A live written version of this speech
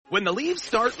When the leaves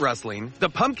start rustling, the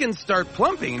pumpkins start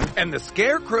plumping, and the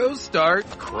scarecrows start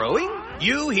crowing,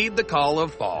 you heed the call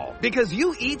of fall. Because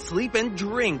you eat, sleep, and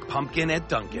drink pumpkin at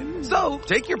Dunkin'. So,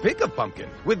 take your pick of pumpkin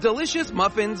with delicious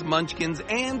muffins, munchkins,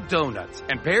 and donuts.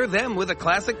 And pair them with a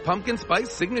classic pumpkin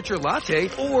spice signature latte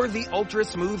or the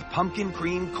ultra-smooth pumpkin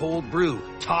cream cold brew,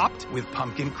 topped with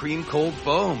pumpkin cream cold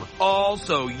foam. All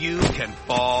so you can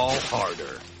fall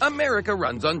harder. America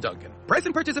runs on Dunkin'. Price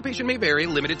and participation may vary.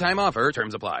 Limited time offer.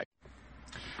 Terms apply.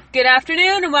 Good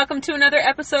afternoon, and welcome to another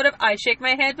episode of I Shake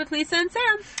My Head with Lisa and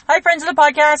Sam. Hi, friends of the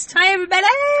podcast. Hi, everybody.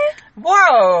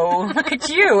 Whoa, look at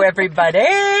you, everybody.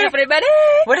 Everybody.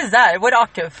 What is that? What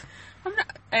octave?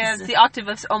 It's the octave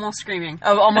of almost screaming.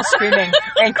 Oh, almost screaming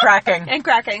and cracking. And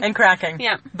cracking. And cracking.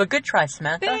 Yeah. But good try,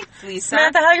 Samantha. Thanks, Lisa.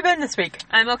 Samantha, how you been this week?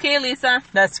 I'm okay, Lisa.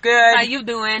 That's good. How you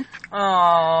doing?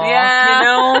 Oh, Yeah. You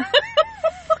know,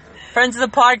 friends of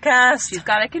the podcast. She's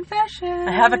got a confession.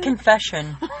 I have a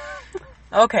confession.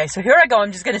 Okay, so here I go.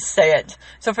 I'm just going to say it.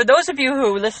 So for those of you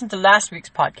who listened to last week's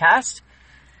podcast,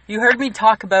 you heard me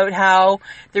talk about how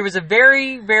there was a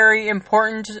very, very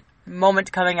important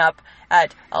moment coming up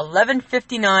at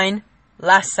 11:59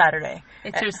 last Saturday.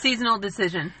 It's your seasonal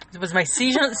decision. It was my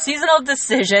seasonal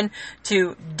decision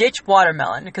to ditch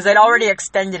watermelon because I'd already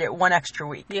extended it one extra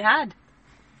week. You had.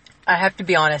 I have to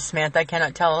be honest, Samantha. I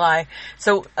cannot tell a lie.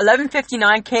 So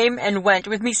 11:59 came and went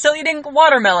with me still eating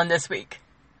watermelon this week.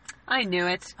 I knew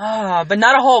it. But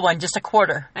not a whole one, just a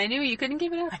quarter. I knew you couldn't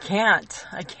give it up. I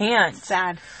can't.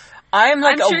 Sad. I'm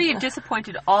sure you've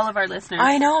disappointed all of our listeners.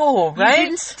 I know, right? You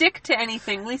didn't stick to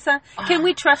anything, Lisa. Can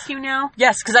we trust you now?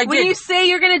 Yes, because I did. When you say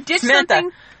you're going to ditch Samantha.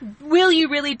 something, will you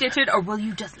really ditch it, or will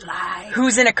you just lie?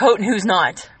 Who's in a coat and who's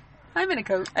not? I'm in a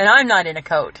coat. And I'm not in a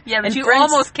coat. Yeah, but and you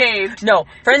friends, almost caved. No,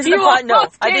 friends of the pod. No,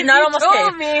 I did not You almost told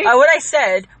cave. me. What I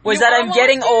said was You that I'm almost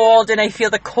getting caved. old and I feel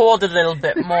the cold a little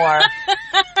bit more.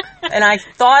 And I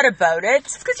thought about it.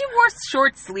 It's because you wore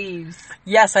short sleeves.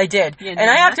 Yes, I did. You And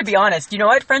I have nut. to be honest. You know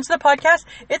what, friends of the podcast?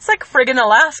 It's like friggin'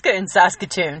 Alaska in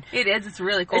Saskatoon. It is. It's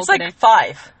really cold It's like today.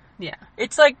 5. Yeah.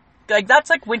 It's like that's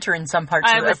like winter in some parts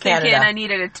I of was Canada. thinking I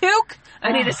needed a toque,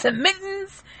 I needed some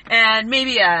mittens, and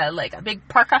maybe a big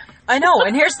parka. I know,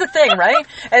 and here's the thing, right?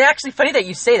 And actually funny that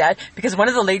you say that, because one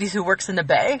of the ladies who works in the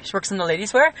Bay, she works in the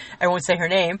ladies' wear, I won't say her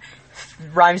name,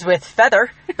 rhymes with feather,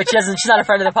 but she's not a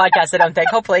friend of the podcast, I don't think,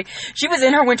 hopefully. She was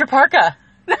in her winter parka.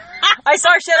 I saw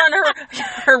she had on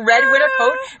her red winter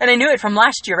coat, and I knew it from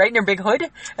last year, right, in her big hood,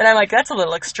 and I'm like, that's a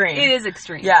little extreme. It is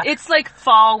extreme. Yeah. It's like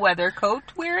fall weather coat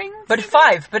wearing. But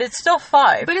 5, but it's still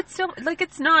 5. But it's still, like,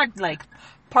 it's not like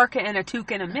parka and a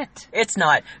toque and a mitt. It's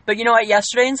not. But you know what,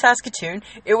 yesterday in Saskatoon,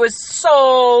 it was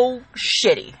so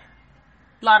shitty.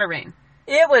 Lot of rain.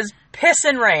 It was piss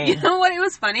and rain. You know what? It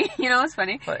was funny. You know what's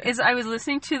funny? What? Is I was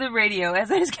listening to the radio as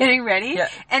I was getting ready, Yeah.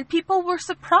 and people were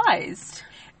surprised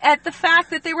at the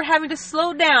fact that they were having to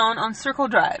slow down on Circle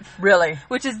Drive, Really?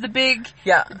 which is the big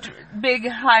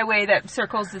highway that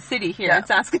circles the city here Yeah. in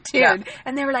Saskatoon. Yeah.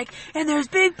 And they were like, and there's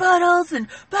big puddles and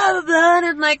blah, blah, blah. And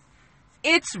I'm like,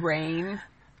 it's rain.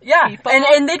 Yeah, People.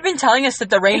 and they'd been telling us that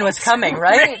the rain was coming,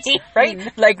 right? rain.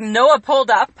 Right? Like Noah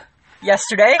pulled up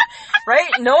yesterday, right?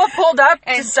 Noah pulled up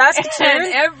to Saskatoon,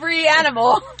 And every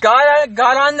animal got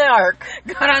on the ark,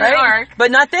 got on right? the ark.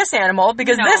 But not this animal,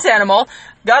 because No. this animal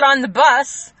got on the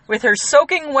bus with her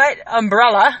soaking wet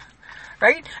umbrella,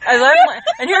 right?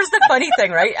 And here's the funny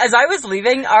thing, right? As I was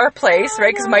leaving our place,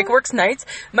 right, because Mike works nights,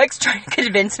 Mike's trying to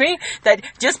convince me that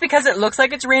just because it looks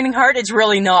like it's raining hard, it's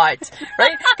really not,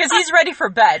 right? Because he's ready for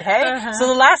bed, hey? Uh-huh. So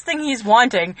the last thing he's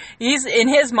wanting, in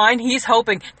his mind, he's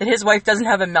hoping that his wife doesn't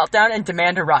have a meltdown and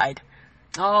demand a ride.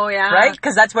 Oh, yeah. Right?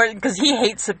 Because he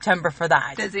hates September for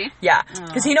that. Does he? Yeah.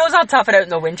 Because he knows I'll tough it out in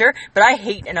the winter, but I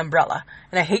hate an umbrella.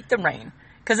 And I hate the rain.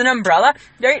 Because an umbrella,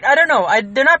 I don't know,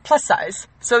 they're not plus size.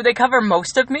 So they cover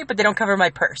most of me, but they don't cover my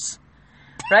purse.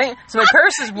 Right? So my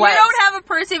purse is wet. You don't have a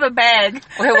purse, you have a bag.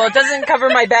 Okay, well, it doesn't cover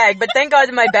my bag, but thank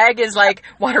God my bag is, like,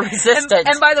 water resistant.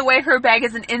 And by the way, her bag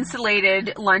is an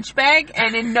insulated lunch bag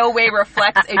and in no way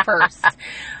reflects a purse.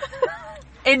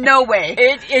 In no way.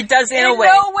 It does in a way.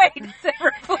 In no way does it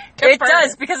reflect a It purse.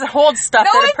 does, because it holds stuff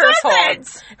No, that a it purse doesn't.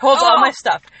 holds. It holds all Oh. my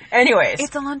stuff. Anyways.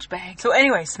 It's a lunch bag. So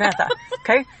anyway, Samantha,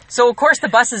 okay? So, of course, the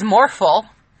bus is more full.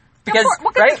 Because,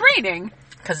 right? It's raining.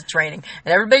 Because it's raining.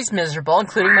 And everybody's miserable,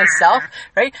 including myself,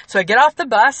 right? So I get off the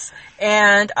bus,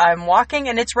 and I'm walking,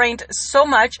 and it's rained so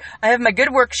much, I have my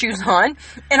good work shoes on,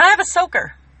 and I have a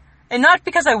soaker. And not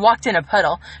because I walked in a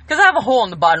puddle, because I have a hole in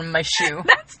the bottom of my shoe.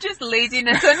 That's just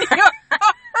laziness on your part.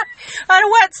 I had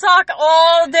a wet sock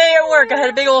all day at work. I had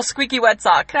a big old squeaky wet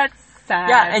sock. That's sad.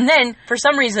 Yeah, and then for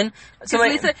some reason, so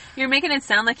Lisa, you're making it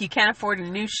sound like you can't afford a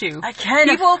new shoe. I can.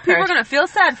 People are gonna feel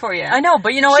sad for you. I know,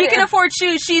 but you know what? She can afford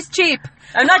shoes. She's cheap.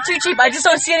 I'm not too cheap. I just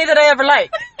don't see any that I ever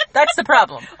like. That's the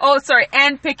problem. Oh, sorry,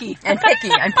 and picky. And picky.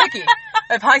 I'm picky.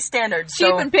 I have high standards. Cheap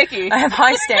so and picky. I have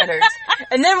high standards.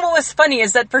 And then what was funny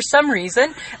is that for some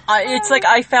reason, it's like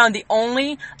I found the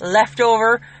only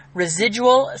leftover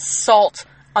residual salt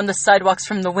on the sidewalks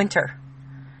from the winter.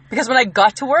 Because when I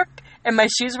got to work and my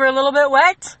shoes were a little bit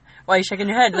wet, why are you shaking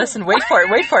your head? Listen, wait for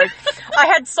it. I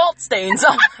had salt stains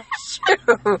on my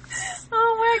shoes.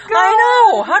 Oh my god.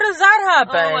 I know. How does that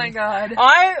happen? Oh my god.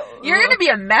 You're going to be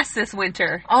a mess this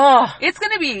winter. Oh. It's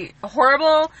going to be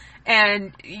horrible,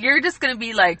 and you're just going to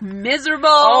be like miserable.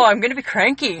 Oh, I'm going to be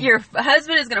cranky. Your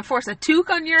husband is going to force a toque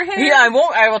on your hair. Yeah, I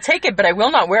won't. I will take it, but I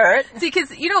will not wear it. See,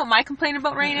 because you know what my complaint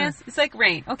about rain is? It's like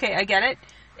rain. Okay, I get it.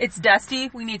 It's dusty.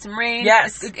 We need some rain.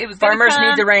 Yes. It was Farmers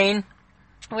need the rain.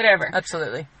 Whatever.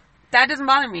 Absolutely. That doesn't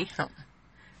bother me. No.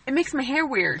 It makes my hair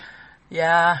weird.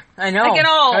 Yeah, I know. I get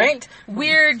all right?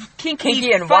 weird,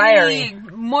 kinky and funny, wiry.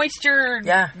 Moisture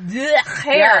Yeah.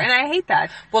 hair, Yeah. and I hate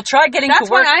that. Well, try getting That's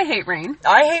to work. why I hate rain.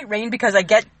 I hate rain because I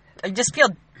just feel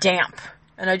damp.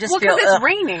 And I just feel... because it's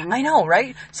raining. I know,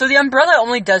 right? So the umbrella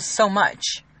only does so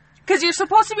much. Because you're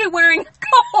supposed to be wearing a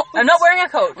coat. I'm not wearing a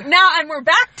coat. Now, and we're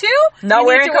back to Not you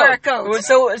wearing need to wear a coat.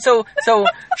 So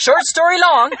short story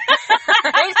long.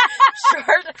 Right?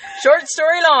 Short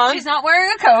story long. She's not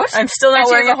wearing a coat. I'm still not and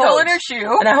wearing she has a a hole coat. in her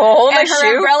shoe. And I have a hole in my and her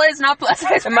shoe. umbrella is not plus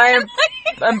size And my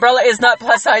umbrella is not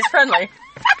plus size friendly.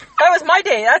 That was my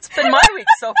day. That's been my week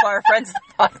so far, friends of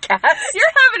the podcast.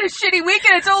 You're having a shitty week,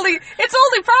 and it's only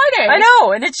Friday. I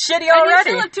know, and it's shitty And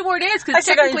already. you still have 2 more days, because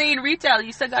technically in retail,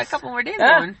 you still got a couple more days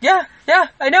going. Yeah,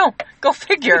 I know. Go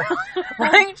figure.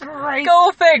 Right? Right.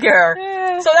 Go figure.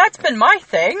 Yeah. So that's been my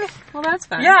thing. Well, that's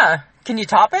fun. Yeah. Can you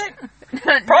top it?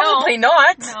 Probably No.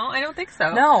 not. No, I don't think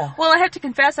so. No. Well, I have to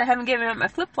confess, I haven't given up my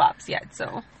flip-flops yet,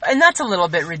 so. And that's a little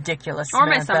bit ridiculous, Or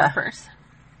my Samantha. summer purse.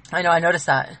 I know, I noticed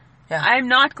that. Yeah. I'm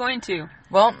not going to.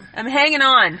 Well, I'm hanging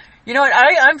on. you know what?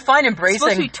 I'm fine I'm supposed to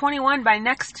be embracing... 21 by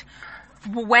next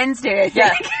Wednesday, I think.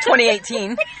 Yeah,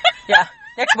 2018. Yeah.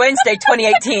 Next Wednesday,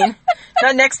 2018.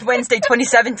 Not next Wednesday,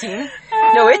 2017.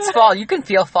 No, it's fall. You can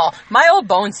feel fall. My old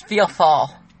bones feel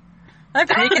fall. I'm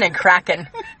creaking and cracking.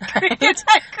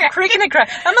 Creaking and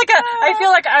cracking. I feel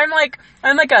like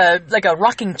I'm like a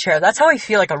rocking chair. That's how I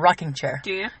feel, like a rocking chair.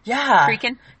 Do you? Yeah.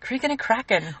 Creaking? Creaking and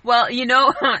cracking. Well, you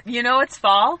know it's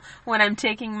fall when I'm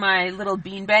taking my little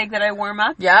beanbag that I warm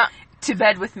up Yeah. to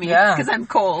bed with me Yeah. because I'm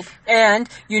cold. And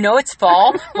you know it's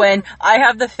fall when I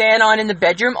have the fan on in the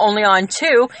bedroom, only on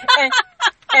 2,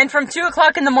 and from 2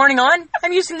 o'clock in the morning on,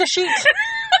 I'm using the sheet.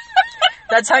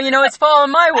 That's how you know it's fall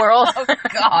in my world. Oh,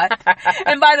 God.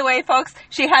 And by the way, folks,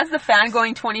 she has the fan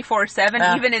going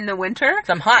 24/7, even in the winter.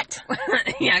 I'm hot.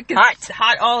 Yeah, 'cause Hot. it's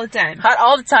hot all the time. Hot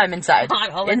all the time inside.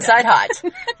 Hot all the inside time.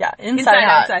 hot. Yeah, inside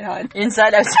hot. outside hot.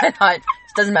 Inside, outside hot.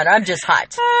 Doesn't matter. I'm just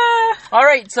hot. All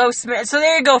right, so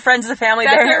there you go, friends of the family.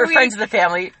 That's There, our week. friends of the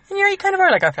family. And you kind of are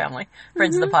like our family,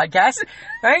 friends of the podcast.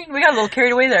 Right? We got a little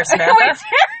carried away there, We Samantha. did.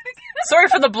 Sorry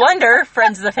for the blunder,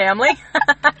 friends of the family.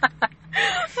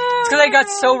 It's because I got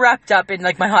so wrapped up in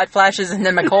like my hot flashes and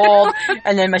then my cold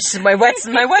and then my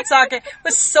wet socket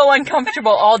was so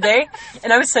uncomfortable all day,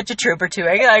 and I was such a trooper too.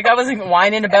 I wasn't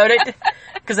whining about it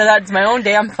because I thought it's my own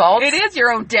damn fault. It is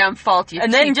your own damn fault, you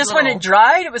And then cheap just when little- it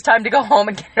dried, it was time to go home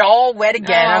and get it all wet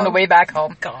again on the way back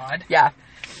home. God. Yeah.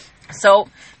 So,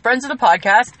 friends of the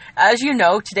podcast, as you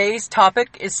know, today's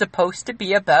topic is supposed to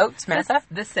be about, Samantha,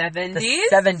 The 70s? the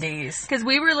 70s. Because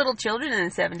we were little children in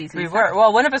the 70s. We were.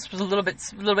 Well, one of us was a little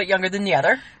bit younger than the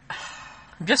other.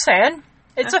 I'm just saying.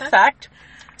 It's a fact.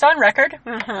 It's on record.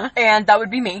 And that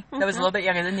would be me. That was a little bit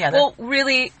younger than the other. Well,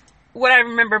 really, what I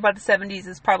remember about the 70s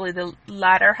is probably the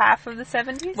latter half of the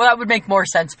 70s. Well, that would make more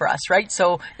sense for us, right?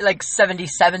 So, like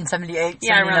 77, 78,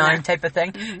 Yeah, around 79 there. type of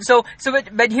thing.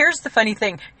 But here's the funny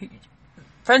thing.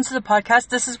 Friends of the podcast,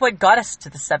 this is what got us to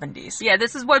the 70s. Yeah,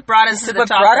 this is what brought us This to is the what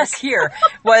topic. brought us here,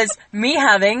 was me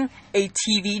having a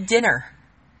TV dinner.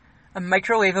 A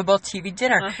microwavable TV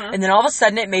dinner. And then all of a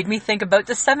sudden it made me think about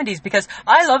the 70s because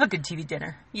I love a good TV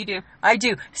dinner. You do. I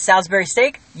do. Salisbury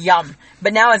steak, yum.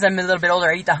 But now as I'm a little bit older,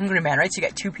 I eat the Hungry Man, right? So you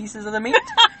get 2 pieces of the meat.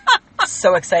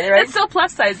 So excited, right? That's so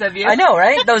plus size of you. I know,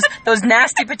 right? Those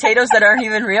nasty potatoes that aren't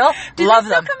even real. Do Love they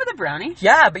still them. come with a brownie?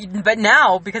 Yeah, but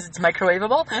now, because it's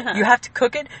microwavable, you have to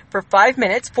cook it for 5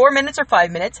 minutes, 4 minutes or 5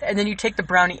 minutes, and then you take the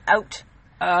brownie out.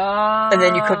 Oh. And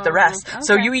then you cook the rest. Okay.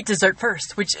 So you eat dessert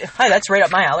first, which, hi, that's right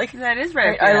up my alley. That is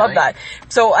right. I love that.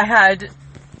 So I had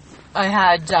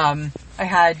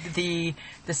the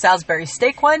Salisbury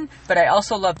steak one, but I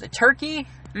also love the turkey.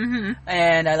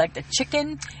 and I liked the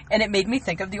chicken, and it made me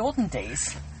think of the olden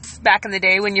days. Back in the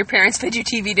day when your parents fed you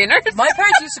TV dinners. My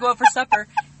parents used to go out for supper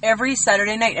every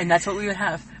Saturday night, and that's what we would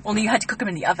have. Only you had to cook them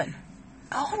in the oven.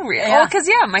 Oh, really? Yeah. Oh, because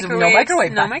microwave. No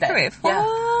microwave. No back then. microwave. Yeah.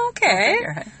 Oh,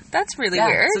 okay. That's really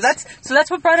weird. So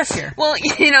that's what brought us here. Well,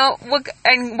 you know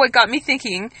what got me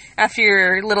thinking after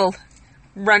your little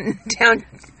run down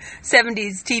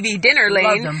 70s TV dinner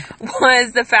lane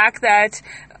was the fact that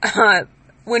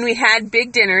when we had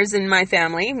big dinners in my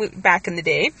family back in the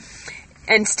day,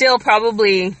 and still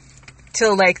probably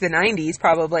till like the 90s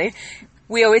probably,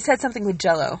 we always had something with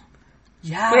Jell-O.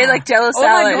 Yeah. We had like Jell-O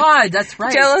salads. Oh my God, that's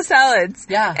right. Jell-O salads.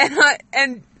 Yeah.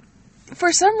 And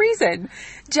for some reason,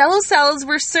 Jell-O salads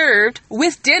were served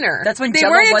with dinner. That's when they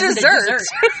Jell-O weren't wasn't a dessert.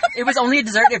 It was only a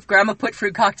dessert if Grandma put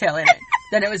fruit cocktail in it.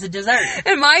 Then it was a dessert.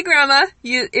 And my grandma,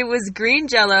 it was green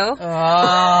Jell-O.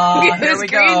 Oh, it there was we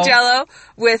green go. Jell-O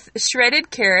with shredded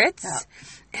carrots.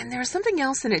 Yeah. And there was something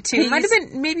else in it too. Peas. It might have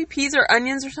been maybe peas or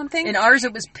onions or something. In ours,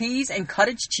 it was peas and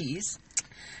cottage cheese.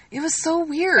 It was so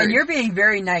weird. And you're being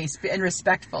very nice and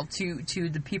respectful to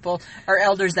the people, our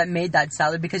elders that made that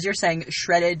salad, because you're saying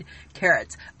shredded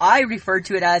carrots. I referred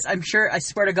to it as, I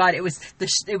swear to God, it was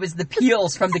the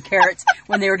peels from the carrots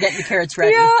when they were getting the carrots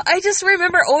ready. Yeah, I just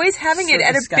remember always having So it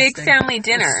at disgusting. a big family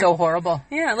dinner. It was so horrible.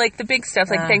 Yeah, like the big stuff,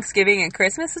 like Thanksgiving and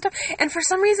Christmas and stuff. And for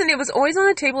some reason, it was always on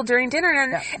the table during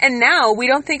dinner. And now we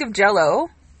don't think of Jell-O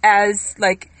as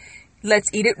like, let's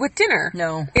eat it with dinner.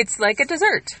 No. It's like a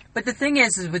dessert. But the thing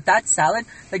is with that salad,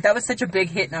 like that was such a big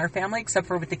hit in our family, except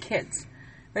for with the kids.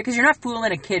 Right? Because you're not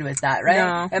fooling a kid with that, right?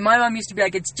 No. And my mom used to be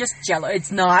like, it's just Jell-O.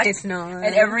 It's not. It's not.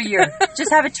 And every year, just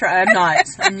have it try. I'm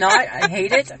not. I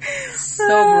hate it. So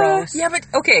gross. Yeah, but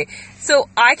okay. So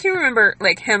I can remember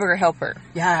like Hamburger Helper.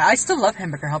 Yeah, I still love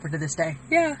Hamburger Helper to this day.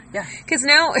 Yeah. Yeah. Because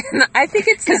now, I think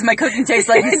it's... Because my cooking tastes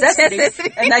like necessity,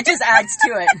 and that just adds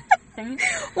to it.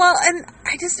 Well, and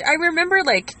I remember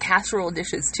like casserole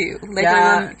dishes too. Like Yeah.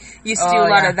 my mom used to do a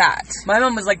lot of that. My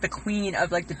mom was like the queen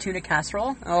of like the tuna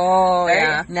casserole. Oh, Right?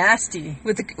 yeah. Nasty.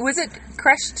 Was it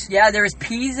crushed? Yeah, there was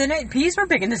peas in it. Peas were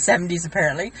big in the 70s,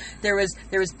 apparently. There was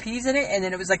peas in it, and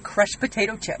then it was like crushed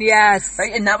potato chips. Yes.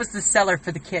 Right? And that was the seller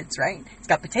for the kids, right? It's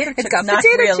got potato chips. got not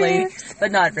potato really, chips.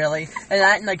 but not really. And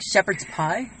that and like shepherd's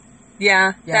pie.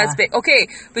 Yeah, Yeah. that's big. Okay,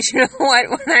 but you know what?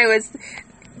 When I was...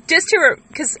 Just to...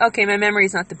 Because, okay, my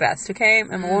memory's not the best, okay?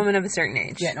 I'm a woman of a certain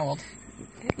age. Getting old.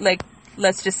 Like,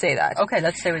 let's just say that. Okay,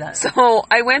 let's stay with that. So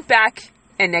I went back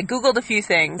and I Googled a few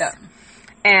things. Yeah.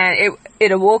 And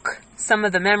it awoke some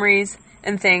of the memories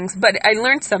and things, but I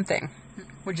learned something.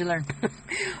 What'd you learn?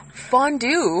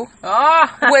 Fondue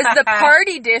Oh! was the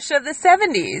party dish of the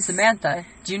 70s. Samantha,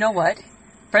 do you know what?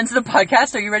 Friends of the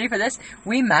podcast, are you ready for this?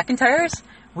 We McIntyres,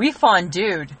 we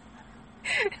fondued.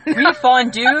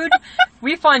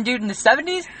 We fondued in the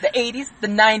 70s, the 80s, the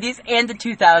 90s, and the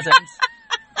 2000s.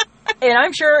 And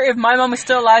I'm sure if my mom was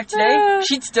still alive today,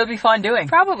 she'd still be fonduing.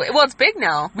 Probably. Well, it's big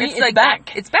now. It's like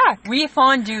back. It's back. We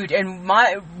fondued, and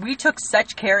we took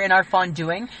such care in our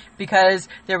fonduing because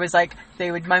there was like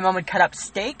my mom would cut up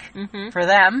steak for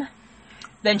them.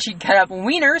 Then she'd cut up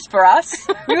wieners for us.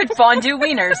 We would fondue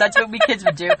wieners. That's what we kids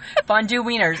would do. Fondue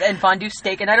wieners and fondue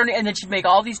steak. And then she'd make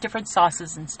all these different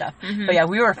sauces and stuff. But yeah,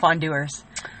 we were fonduers.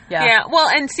 Yeah. Yeah, well,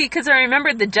 and see, because I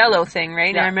remembered the Jell-O thing,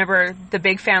 right? Yeah. And I remember the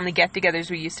big family get-togethers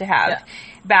we used to have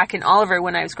back in Oliver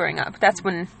when I was growing up. That's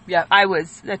when I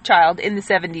was a child in the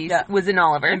 70s, was in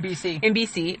Oliver. In BC. In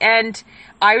BC. And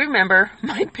I remember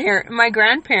my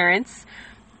grandparents'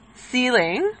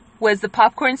 ceiling was the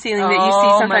popcorn ceiling that you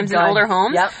see sometimes in older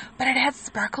homes. Yep. But it had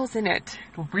sparkles in it.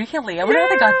 Really? I wonder how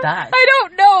they got that. I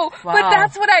don't know. Wow. But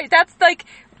that's like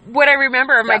what I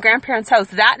remember of my grandparents' house.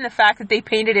 That and the fact that they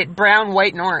painted it brown,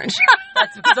 white, and orange.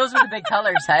 That's because those were the big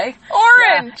colors, hey?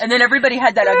 Orange! Yeah. And then everybody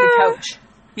had that ugly couch.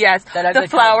 Yes, That ugly the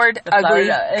flowered, couch. The ugly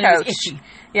flowered, and couch. it was itchy.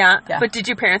 Yeah. Yeah. But did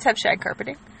your parents have shag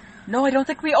carpeting? No, I don't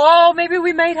think we... Oh, maybe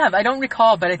we might have. I don't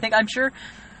recall, but I'm sure...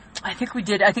 I think we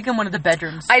did. I think in one of the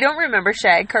bedrooms. I don't remember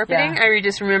shag carpeting. Yeah. I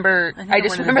just remember I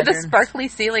just one of the remember the bedrooms. sparkly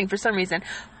ceiling for some reason.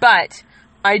 But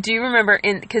I do remember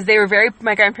because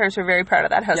my grandparents were very proud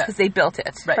of that house because they built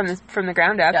it from the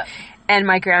ground up. Yeah. And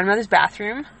my grandmother's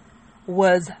bathroom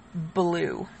was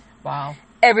blue. Wow.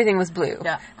 Everything was blue.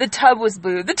 Yeah. The tub was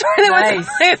blue. The toilet was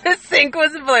blue. The sink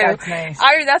was blue. That's nice.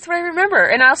 That's what I remember.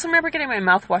 And I also remember getting my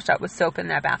mouth washed out with soap in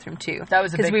that bathroom too. That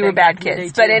was a big because we thing were bad back in the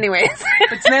kids. day, But too. anyways.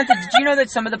 But Samantha, did you know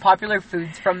that some of the popular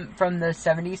foods from the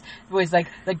 70s was like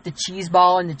the cheese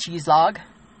ball and the cheese log?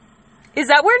 Is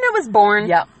that when it was born?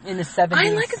 Yeah, in the 70s. I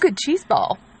like a good cheese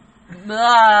ball.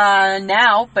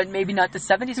 Now, but maybe not the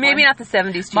 70s Maybe one. not the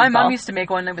 70s cheese My mom ball. used to make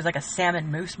one that was like a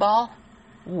salmon mousse ball.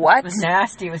 What? It was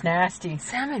nasty. It was nasty.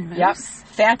 Salmon mousse? Yep.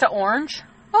 Fanta orange.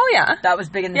 Oh, yeah. That was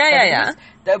big in the Yeah. 70s.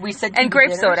 That we said TV And grape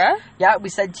dinners. soda. Yeah, we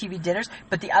said TV dinners.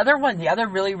 But the other one, the other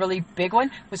really, really big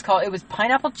one was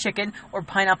pineapple chicken or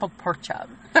pineapple pork chop.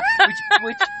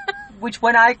 which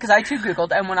when because I too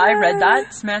Googled, and when I read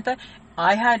that, Samantha,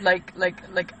 I had like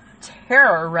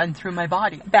terror run through my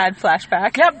body. Bad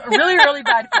flashback. Yep, really, really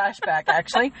bad flashback,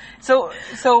 actually. So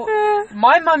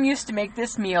my mom used to make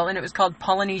this meal, and it was called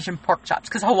Polynesian pork chops,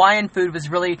 because Hawaiian food was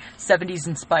really 70s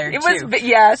inspired, It too. was,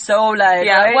 yes. So, like,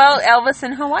 Yeah, right? well, Elvis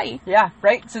in Hawaii. Yeah,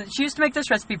 right? So she used to make this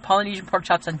recipe, Polynesian pork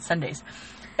chops, on Sundays.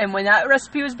 And when that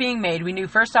recipe was being made, we knew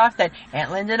first off that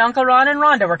Aunt Linda and Uncle Ron and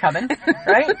Rhonda were coming,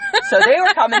 right? So they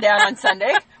were coming down on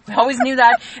Sunday. We always knew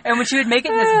that. And when she would make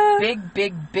it in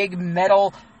this big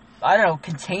metal, I don't know,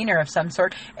 container of some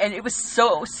sort. And it was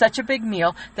such a big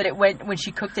meal that when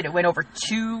she cooked it, it went over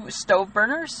 2 stove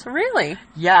burners. Really?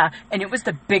 Yeah. And it was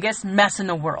the biggest mess in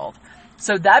the world.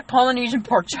 So that Polynesian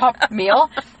pork chop meal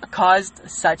caused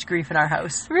such grief in our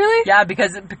house. Really? Yeah,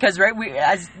 because right, we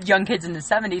as young kids in the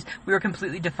 70s, we were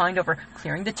completely defined over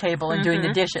clearing the table and doing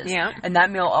the dishes. Yeah. And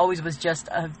that meal always was just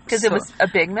Because it was a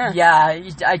big mess. Yeah,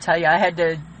 I tell you,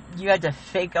 you had to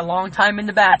fake a long time in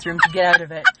the bathroom to get out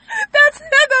of it.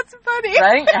 That's funny.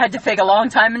 Right? I had to fake a long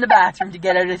time in the bathroom to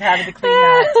get out of having to clean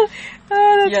that. Oh,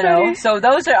 that's funny. So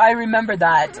those are, I remember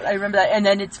that. And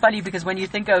then it's funny because when you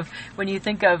think of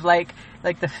like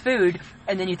the food,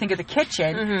 and then you think of the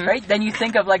kitchen, right? Then you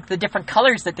think of like the different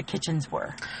colors that the kitchens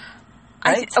were.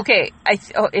 Right?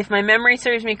 If my memory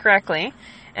serves me correctly,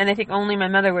 and I think only my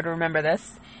mother would remember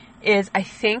this, is I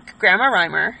think Grandma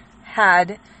Reimer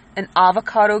had an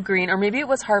avocado green, or maybe it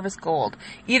was harvest gold.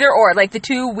 Either or, like the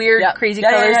two weird, crazy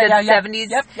colors in the 70s.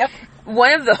 Yep.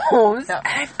 One of those. Yep.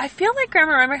 I feel like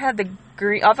Grandma Reimer had the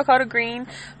avocado green,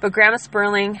 but Grandma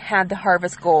Sperling had the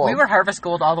harvest gold. We were harvest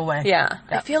gold all the way. Yeah.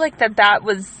 Yep. I feel like that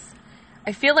was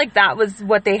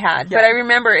what they had. Yeah. But I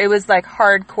remember it was like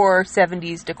hardcore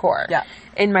 70s decor. Yeah.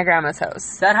 In my grandma's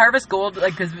house. That harvest gold,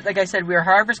 because like I said, we were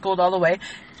harvest gold all the way,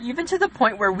 even to the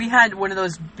point where we had one of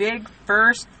those big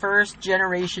first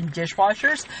generation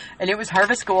dishwashers, and it was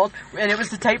harvest gold, and it was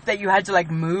the type that you had to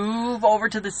like move over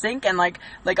to the sink, and like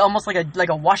almost like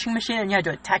a washing machine, and you had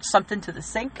to attach something to the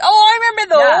sink. Oh, I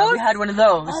remember those. Yeah, we had one of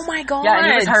those. Oh my god. Yeah,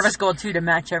 and it was harvest gold too, to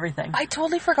match everything. I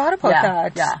totally forgot about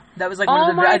that. Yeah, that was like one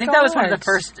of the. I think that was one of the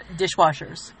first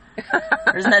dishwashers.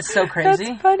 Isn't that so crazy?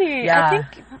 That's funny. Yeah. I think,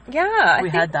 I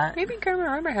think had that. Maybe Grandma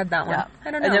Reimer had that one. Yeah.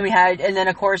 I don't know. And then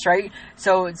of course, right?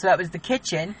 So that was the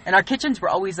kitchen, and our kitchens were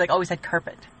always had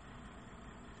carpet.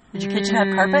 Did your kitchen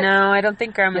have carpet? No, I don't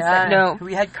think Grandma's had. No.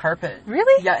 We had carpet.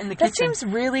 Really? Yeah, in the kitchen. That seems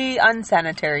really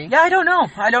unsanitary. Yeah, I don't know.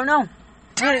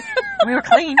 We were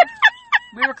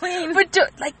clean. But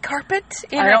like carpet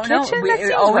in I our don't kitchen? know. That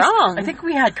seems wrong. I think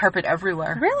we had carpet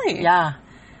everywhere. Really? Yeah.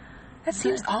 That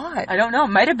seems odd. I don't know.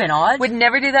 Might have been odd. Would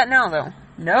never do that now, though.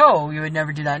 No, you would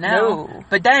never do that now. No.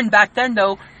 But back then,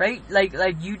 though, right? Like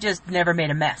you just never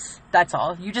made a mess. That's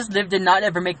all. You just lived in not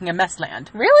ever making a mess land.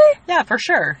 Really? Yeah, for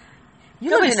sure.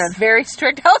 You lived in a very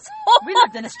strict household. We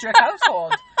lived in a strict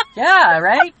household. Yeah,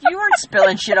 right? You weren't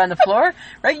spilling shit on the floor,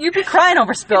 right? You'd be crying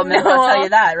over spilled milk, I'll tell you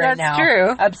that right now. That's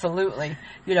true. Absolutely.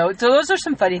 So those are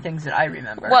some funny things that I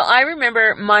remember. Well, I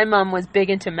remember my mom was big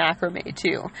into macrame,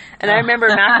 too. And I remember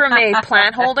macrame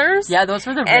plant holders. Yeah, those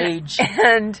were the rage.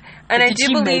 And I do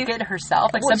she believe... make it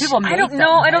herself? Like, some people make them,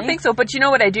 I right? don't think so. But you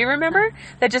know what I do remember?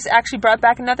 That just actually brought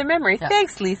back another memory. Yeah.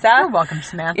 Thanks, Lisa. You're welcome,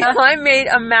 Samantha. I made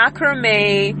a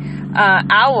macrame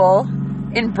owl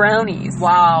in brownies.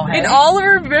 Wow. Hey? In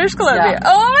Oliver, British Columbia. Yeah.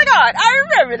 Oh my god, I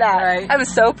remember that. Right. I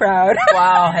was so proud.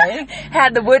 Wow, hey?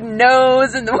 Had the wooden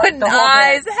nose and the wooden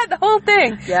eyes. It had the whole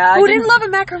thing. Yeah. Who didn't love a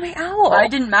macrame owl? I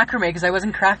didn't macrame because I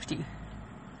wasn't crafty.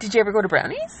 Did you ever go to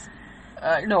Brownies?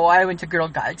 No, I went to Girl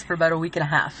Guides for about a week and a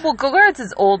half. Well, Girl Guides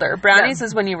is older. Brownies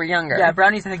was when you were younger. Yeah,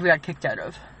 Brownies I think we got kicked out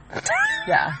of.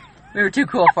 Yeah. We were too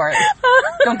cool for it.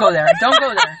 Don't go there. Don't go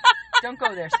there. Don't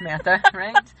go there, Samantha,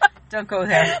 right? Don't go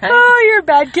there. Right? Oh, you're a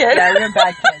bad kid. Yeah, we were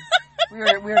bad kids. We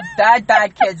were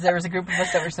bad kids. There was a group of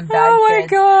us that were some bad kids. Oh my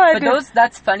god. But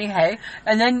that's funny, hey?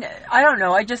 And then, I don't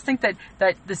know, I just think that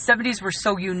the 70s were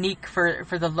so unique for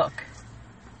the look.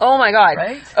 Oh my god.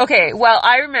 Right? Okay, well,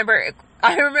 I remember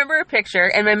a picture,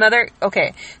 and my mother,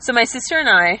 so my sister and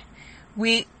I,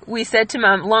 we said to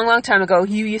Mom, long time ago,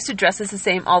 you used to dress us the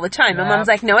same all the time. And Mom's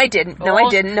like, no, I didn't. No, I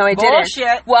didn't. No, I didn't.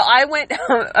 Bullshit. Well, I went,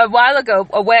 a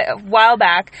while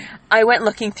back, I went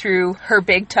looking through her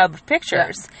big tub of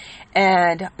pictures.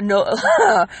 And no,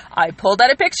 I pulled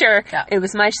out a picture. Yeah. It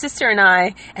was my sister and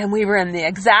I, and we were in the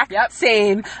exact Yep.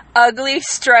 same ugly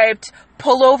striped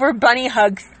pullover bunny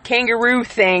hug kangaroo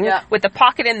thing Yeah. with the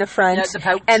pocket in the front Yeah, the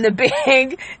pouch. and the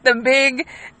big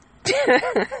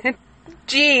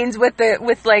jeans with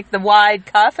like the wide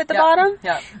cuff at the bottom.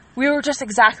 Yeah. We were just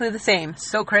exactly the same.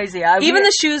 So crazy. Even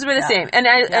the shoes were the same. And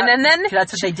then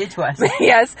that's what they did to us.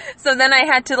 yes. So then I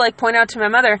had to like point out to my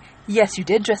mother, yes, you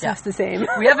did dress us the same.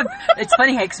 We have it's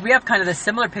funny, hey, because we have kind of a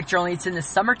similar picture, only it's in the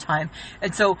summertime.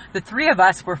 And so the three of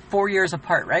us were 4 years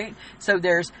apart, right? So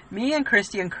there's me and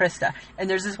Christy and Krista. And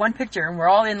there's this one picture, and we're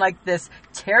all in like this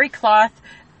terry cloth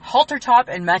halter top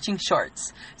and matching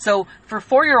shorts. So for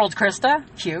 4-year-old Krista,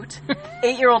 cute.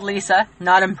 8-year-old Lisa,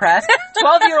 not impressed.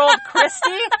 12-year-old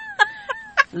Christy,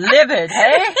 livid,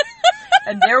 hey?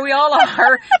 And there we all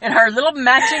are in our little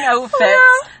matching outfits,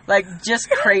 like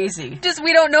just crazy. Just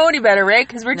we don't know any better, right?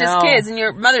 Because we're just No. kids, and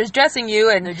your mother's dressing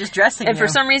you, and They're just dressing and you. for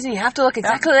some reason you have to look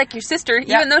exactly like your sister,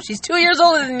 even though she's 2 years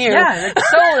older than you. Yeah, like,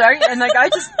 so, right? And like,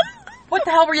 what the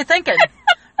hell were you thinking?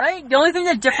 Right? The only thing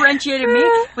that differentiated me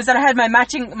was that I had my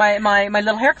matching, my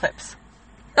little hair clips.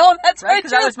 Oh, that's Right? right.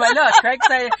 Because that was my look, right?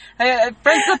 Because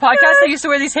friends of the podcast, I used to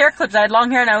wear these hair clips. I had long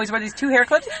hair and I always wear these 2 hair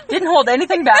clips. Didn't hold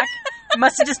anything back. It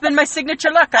must have just been my signature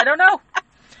look. I don't know.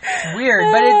 It's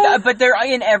weird, but they're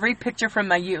in every picture from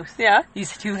my youth. Yeah.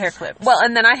 These 2 hair clips. Well,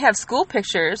 and then I have school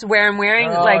pictures where I'm wearing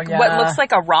what yeah. looks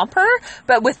like a romper,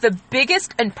 but with the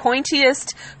biggest and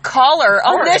pointiest collar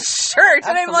on this shirt.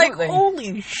 And I'm like, Absolutely.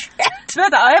 holy shit.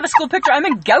 Samantha, I have a school picture. I'm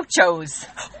in gauchos.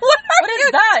 What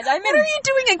is that? What are you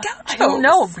doing in gauchos? I don't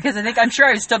know, because I'm sure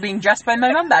I was still being dressed by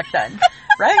my mom back then,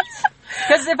 right?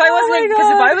 Because if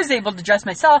I was able to dress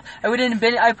myself, I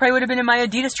probably would have been in my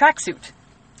Adidas tracksuit.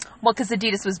 Well, because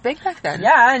Adidas was big back then.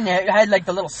 Yeah, and it had like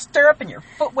the little stirrup, and your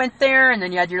foot went there, and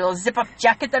then you had your little zip-up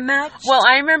jacket that matched. Well,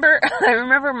 I remember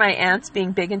my aunts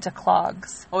being big into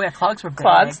clogs. Oh yeah, clogs were big.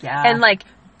 Clogs, Yeah, and like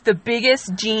the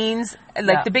biggest jeans,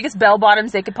 like the biggest bell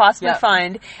bottoms they could possibly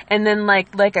find, and then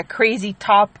like a crazy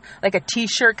top, like a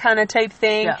t-shirt kind of type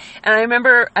thing. Yeah. And I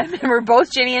remember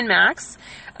both Jenny and Max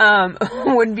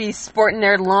would be sporting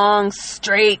their long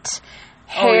straight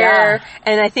hair,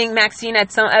 and I think Maxine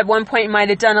at one point might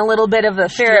have done a little bit of a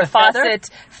Farrah Fawcett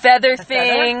feather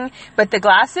thing, but the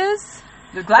glasses.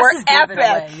 The glasses were gave it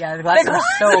epic. away. Yeah, the glasses were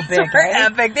so big, were right?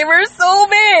 epic. They were so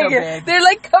big. So big. They're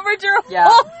like covered your Yeah.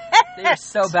 whole head. They were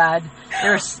so bad. They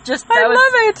were just. I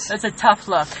love it. That's a tough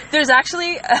look. There's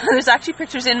actually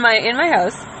pictures in my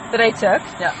house that I took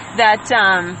that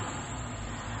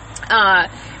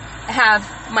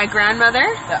have my grandmother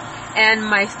and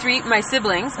my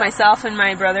siblings, myself and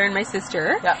my brother and my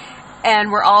sister,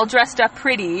 and we're all dressed up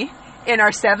pretty in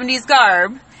our 70s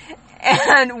garb.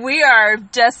 And we are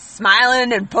just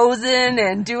smiling and posing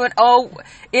and doing,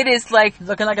 it is like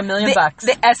looking like $1 million.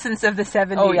 The essence of the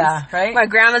 70s. Oh yeah, right? My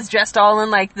grandma's dressed all in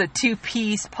like the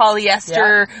 2-piece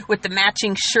polyester with the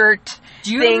matching shirt.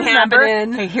 Do you thing remember?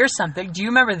 happening. Hey, here's something. Do you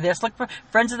remember this? Look, for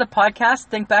friends of the podcast,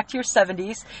 think back to your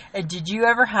 70s. And did you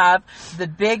ever have the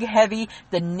big, heavy,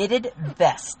 the knitted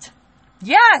vest?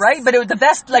 Yes. Right? But it was the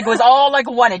vest, like, it was all like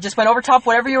one. It just went over top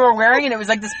whatever you were wearing, and it was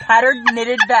like this patterned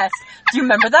knitted vest. Do you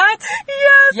remember that?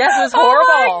 Yes. Yes, it was horrible.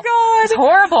 Oh my God. It was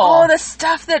horrible. Oh, the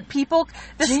stuff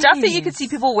that you could see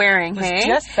people wearing, It was hey?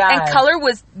 just bad.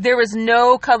 And there was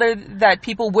no color that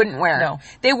people wouldn't wear. No.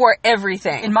 They wore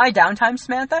everything. In my downtime,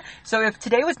 Samantha, so if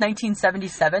today was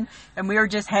 1977, and we were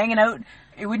just hanging out,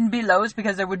 it wouldn't be Lowe's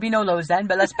because there would be no Lowe's then,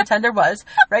 but let's pretend there was,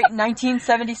 right?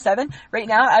 1977. Right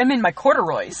now, I'm in my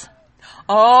corduroys.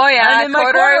 Oh, yeah. I'm in my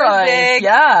corduroys. Big.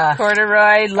 Yeah.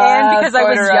 Corduroy, love And because I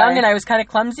was corduroy. young and I was kind of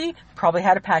clumsy, probably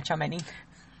had a patch on my knee.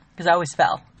 Because I always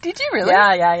fell. Did you really?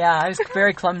 Yeah. I was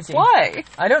very clumsy. Why?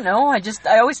 I don't know.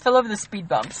 I always fell over the speed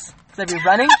bumps. So I'd be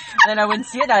running, and then I wouldn't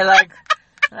see it, and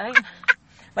right?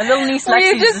 My little niece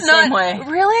Lexi's the same way.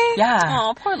 Really? Yeah.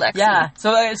 Oh, poor Lexi. Yeah.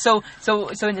 So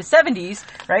in the 70s,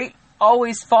 right?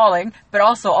 Always falling, but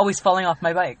also always falling off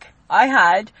my bike. I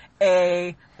had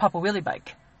a Papa Wheelie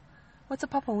bike. What's a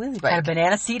Papa Wheelie bike? Had a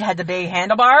banana seat, had the big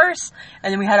handlebars,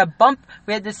 and then we had a bump.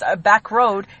 We had this back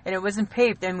road, and it wasn't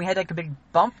paved, and we had like a big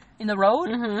bump in the road,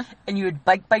 and you would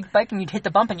bike, and you'd hit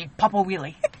the bump, and you'd Papa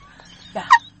Wheelie. Yeah.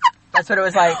 That's what it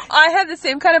was like. I had the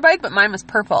same kind of bike, but mine was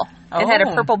purple. It had a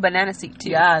Oh. purple banana seat, too.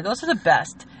 Yeah, those are the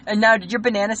best. And now, did your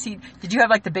banana seat, did you have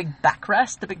like the big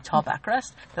backrest, the big tall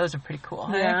backrest? Those are pretty cool.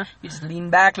 Yeah. Right? You just lean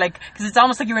back, like, because it's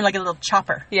almost like you were in like a little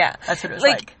chopper. Yeah. That's what it was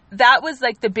like. That was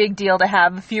like the big deal to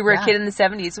have if you were Yeah. a kid in the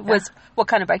 70s was what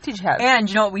kind of bike did you have? And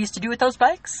you know what we used to do with those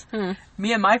bikes?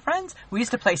 Me and my friends, we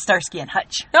used to play Starsky and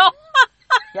Hutch. Oh,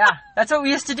 Yeah, that's what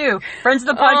we used to do. Friends of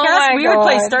the Oh podcast, my we would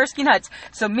play God. Starsky and Hutch.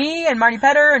 So me and Marty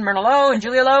Petter and Myrna Lowe and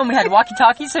Julia Lowe, and we had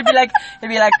walkie-talkies. So it'd be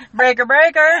like, breaker,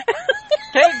 breaker.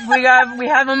 Okay, we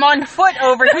have them on foot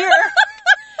over here.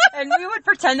 And we would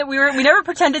pretend that we never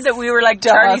pretended that we were like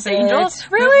Charlie's it. Angels.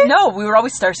 Really? No, we were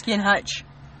always Starsky and Hutch.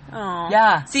 Oh.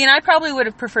 Yeah. See, and I probably would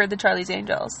have preferred the Charlie's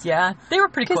Angels. Yeah, they were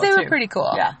pretty cool Because they too. were pretty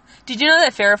cool. Yeah. Did you know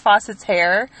that Farrah Fawcett's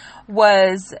hair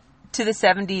was to the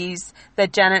 70s,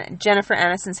 that Jennifer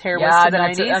Aniston's hair was to the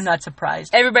 90s? I'm not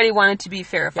surprised. Everybody wanted to be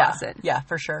Farrah Yeah, Fawcett. yeah,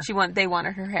 for sure. They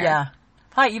wanted her hair. Yeah.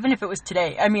 Hi, even if it was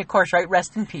today. I mean, of course, right?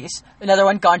 Rest in peace. Another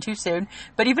one gone too soon.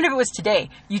 But even if it was today,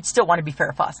 you'd still want to be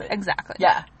Farrah Fawcett. Exactly.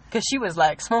 Yeah. Because she was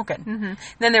like smoking. Mm-hmm.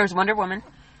 Then there was Wonder Woman.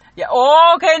 Yeah.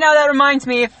 Oh, okay. Now that reminds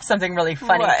me of something really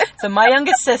funny. What? So my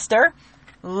youngest sister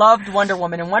loved Wonder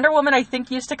Woman. And Wonder Woman, I think,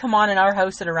 used to come on in our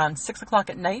house at around 6 o'clock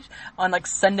at night on like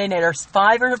Sunday night or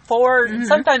 5 or 4,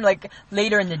 sometime like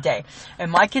later in the day.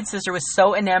 And my kid sister was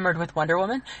so enamored with Wonder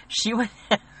Woman. She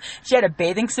had a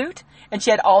bathing suit. And she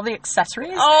had all the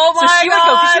accessories. Oh my so she would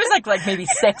go, 'cause she God. was like maybe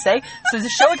 6, eh? So the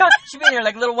show would go, she'd be in her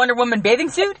like little Wonder Woman bathing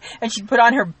suit, and she'd put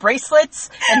on her bracelets,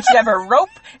 and she'd have her rope,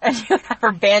 and she would have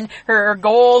her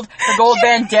gold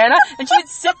bandana, and she'd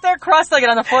sit there cross-legged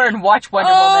on the floor and watch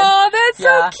Wonder Woman. Oh, that's so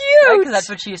Right? cute. 'Cause that's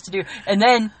what she used to do. And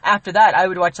then after that, I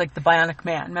would watch like the Bionic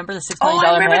Man. Remember the $6 Oh, Million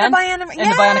I remember Man? the Bionic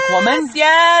And the Bionic Woman?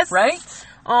 Yes. Right?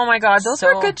 Oh my God, those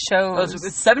were good shows.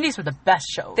 The 70s were the best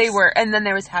shows. They were. And then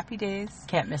there was Happy Days.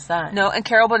 Can't miss that. No, and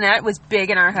Carol Burnett was big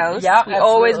in our house. Yeah, we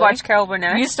always absolutely. watched Carol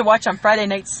Burnett. We used to watch on Friday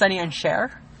nights Sonny and Cher.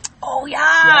 Oh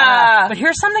yeah. But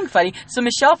here's something funny. So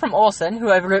Michelle from Olsen, who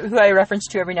I reference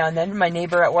to every now and then, my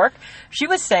neighbor at work, she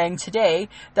was saying today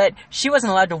that she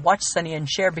wasn't allowed to watch Sonny and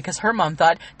Cher because her mom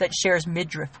thought that Cher's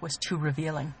midriff was too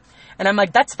revealing. And I'm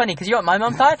like, that's funny, because you know what my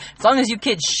mom thought? As long as you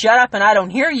kids shut up and I don't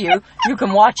hear you, you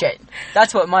can watch it.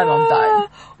 That's what my mom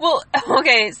thought. Well,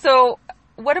 okay, so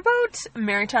what about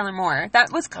Mary Tyler Moore?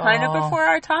 That was kind of Oh. before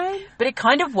our time. But it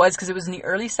kind of was, because it was in the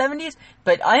early 70s,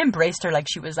 but I embraced her like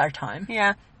she was our time.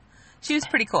 Yeah. She was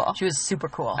pretty cool. She was super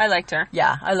cool. I liked her.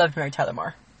 Yeah, I loved Mary Tyler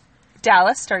Moore.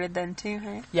 Dallas started then too,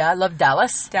 right? Yeah, I loved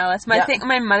Dallas. Dallas. Yeah. I think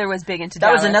my mother was big into That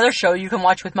Dallas. was another show you can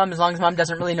watch with mom as long as mom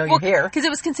doesn't really know you're here. Because it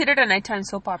was considered a nighttime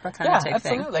soap opera kind of type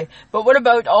absolutely. But what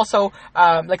about also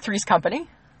like Three's Company? thing.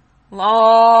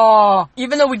 Oh,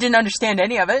 Even though we didn't understand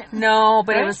any of it, no,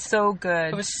 but Right? it was so good.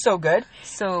 it was so good.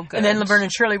 so good. And then Laverne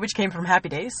and Shirley, which came from Happy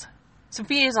Days,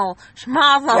 Sophia's all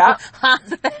schmazel. Yeah.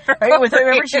 right? With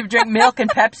remember she would drink milk and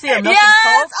Pepsi or milk Yes!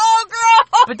 and Coke. Oh,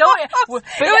 girl! But don't. But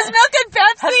it was milk and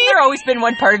Pepsi! Hasn't there always been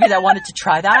one part of you that wanted to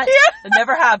try that? Yeah. I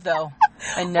never have though.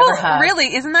 I never have.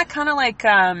 Really? Isn't that kind of like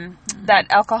that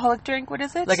alcoholic drink? What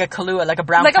is it? Like a Kahlua, like a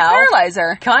brown Like cow. a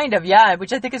paralyzer. Kind of, yeah,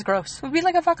 which I think is gross. It would be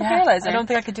like a fucking Yeah, paralyzer. I don't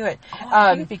think I could do it.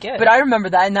 it'd be good. But I remember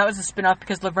that, and that was a spin-off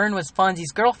because Laverne was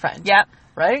Fonzie's girlfriend. Yep.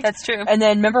 Right? That's true. And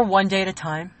then remember One Day at a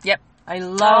Time? Yep. I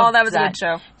love Oh, that was a good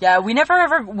show. Yeah, we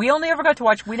only ever got to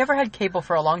watch, we never had cable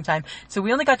for a long time, so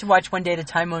we only got to watch One Day at a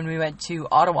Time when we went to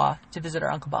Ottawa to visit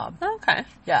our Uncle Bob. Okay.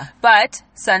 Yeah. But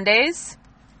Sundays,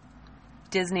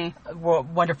 Disney.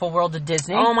 Wonderful World of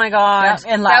Disney. Oh my god.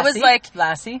 Yeah, and Lassie. That was like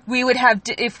Lassie. we would have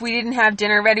if we didn't have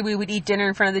dinner ready, we would eat dinner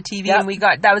in front of the TV, Yep.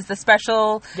 and that was the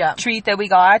special Yeah. treat that we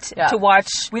got Yeah. to watch.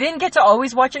 We didn't get to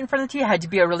always watch it in front of the TV. It had to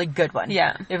be a really good one.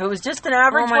 Yeah. If it was just an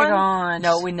average Oh my one, gosh.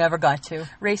 no, we never got to.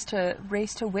 Race to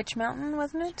Witch Mountain,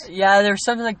 wasn't it? Yeah, there was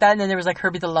something like that, and then there was like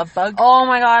Herbie the Love Bug. Oh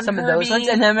my god, Some of Herbie. those ones,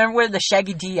 and then remember where the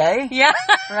Shaggy DA, yeah.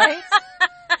 right?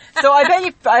 So I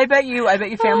bet you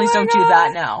families Oh my don't do God.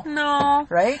 that now, No.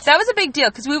 right? That was a big deal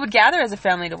because we would gather as a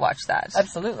family to watch that.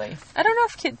 Absolutely. I don't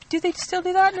know if do they still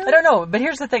do that now? I don't know, but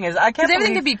here's the thing: is I can't Because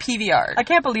everything believe could be PVR'd. I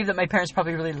can't believe that my parents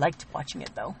probably really liked watching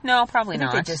it though. No, probably I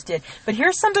think not. they just did. But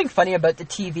here's something funny about the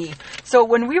TV. So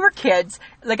when we were kids,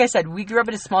 like I said, we grew up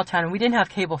in a small town and we didn't have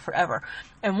cable forever.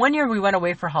 And one year we went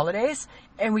away for holidays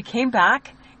and we came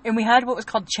back and we had what was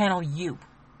called Channel U.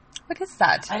 What is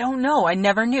that? I don't know. I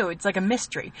never knew. It's like a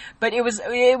mystery. But it was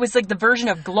like the version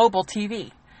of Global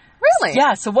TV. Really?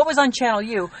 Yeah, so what was on Channel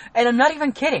U? And I'm not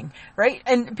even kidding, right?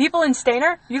 And people in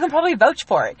Stainer, you can probably vouch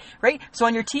for it, right? So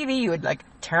on your TV, you would like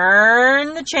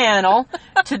turn the channel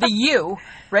to the U,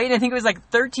 right? And I think it was like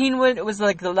 13 was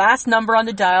like the last number on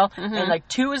the dial, and like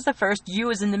 2 was the first, U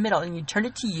was in the middle, and you turned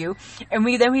it to U. And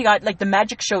we got like the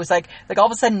magic shows, like all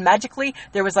of a sudden magically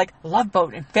there was like Love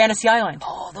Boat and Fantasy Island.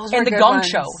 Oh, those and were the good Gong ones.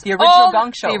 Show, the original Oh,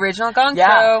 Gong Show. The original Gong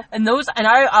Yeah, Show. and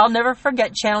I'll never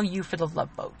forget Channel U for the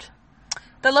Love Boat.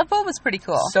 The Love Boat was pretty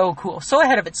cool. So cool. So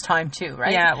ahead of its time too,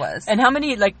 right? Yeah, it was. And how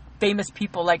many like famous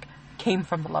people like came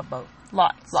from the Love Boat?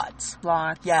 Lots. Lots.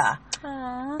 Lots. Yeah.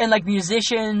 Aww. and like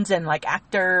musicians and like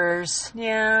actors.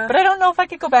 Yeah. But I don't know if I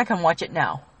could go back and watch it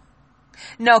now.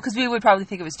 No, because we would probably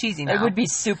think it was cheesy now. It would be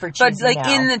super cheesy But like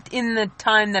now. in the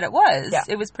time that it was, Yeah.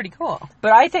 it was pretty cool.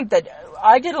 But I think that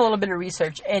I did a little bit of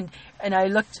research and I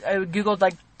googled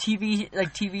like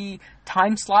TV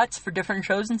time slots for different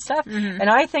shows and stuff. Mm-hmm. And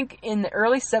I think in the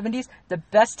early 70s, the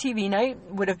best TV night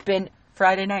would have been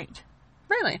Friday night.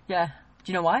 Really? Yeah.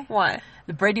 Do you know why? Why?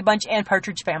 The Brady Bunch and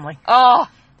Partridge Family. Oh,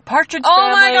 Partridge oh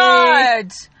Family. my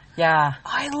God! Yeah.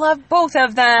 I love both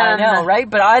of them. I know, right?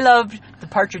 But I loved the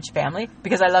Partridge Family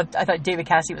because I thought David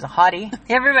Cassidy was a hottie.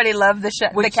 Everybody loved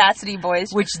the Cassidy boys.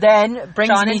 Which then brings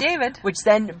John me and David. Which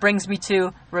then brings me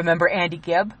to remember Andy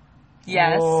Gibb.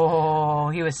 Yes. Oh,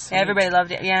 he was sweet. Everybody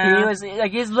loved it. Yeah. He was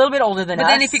like he's a little bit older than us. But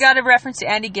then if you got a reference to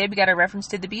Andy Gibb, you got a reference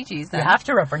to the Bee Gees. Then you have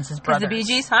to reference his because brothers. the Bee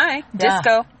Gees, hi, Yeah.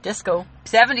 disco, Disco.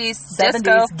 70s,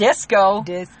 70s. Disco.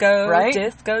 disco, Right?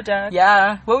 disco duck.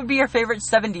 Yeah. What would be your favorite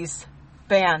 70s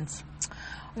bands?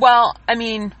 Well, I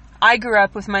mean, I grew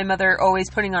up with my mother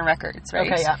always putting on records,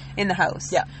 right? Okay, yeah. In the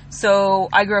house. Yeah. So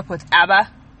I grew up with ABBA.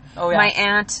 Oh, yeah. My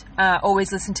aunt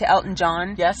always listened to Elton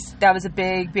John. Yes. That was a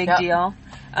big Yep. deal.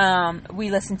 We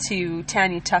listened to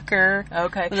Tanya Tucker.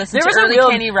 Okay. We listened to early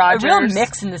Kenny Rogers. a real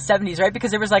mix in the 70s, right?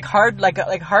 Because there was like hard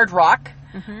hard rock,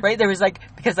 right? There was like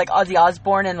because like Ozzy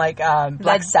Osbourne and like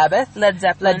Black Sabbath, Led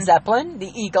Zeppelin.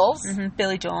 the Eagles,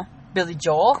 Billy Joel. Billy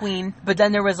Joel, Queen. But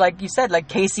then there was like you said, like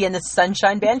Casey and the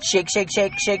Sunshine Band, shake, shake,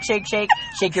 shake, shake, shake, shake,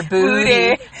 shake your booty,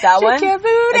 Booty. that Shake one. your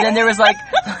booty. And then there was like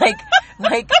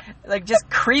just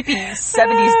creepy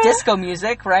 70s disco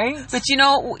music, right? But you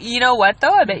know what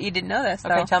though? I bet you didn't know this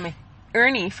though. Okay, tell me.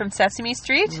 Ernie from Sesame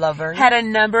Street Love Ernie. had a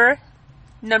number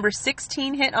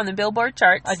 16 hit on the Billboard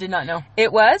charts. I did not know.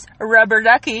 It was Rubber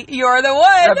Ducky, You're the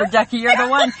One. Rubber Ducky, You're the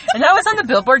One. And that was on the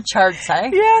Billboard charts,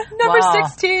 eh? Yeah, number Wow.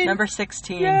 16. Number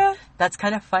 16. Yeah. That's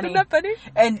kind of funny. Isn't that funny?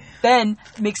 And then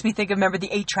makes me think of, remember the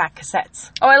 8-track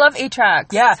cassettes. Oh, I love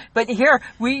 8-tracks. Yeah, but here,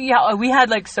 we had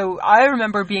like, so I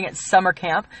remember being at summer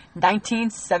camp,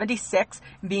 1976,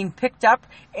 being picked up,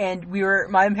 and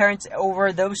my parents,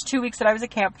 over those 2 weeks that I was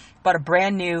at camp, bought a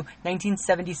brand new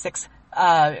 1976,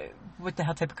 what the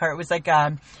hell type of car? It was like,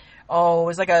 it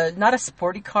was like not a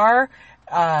sporty car.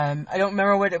 I don't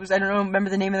remember what it was. I don't remember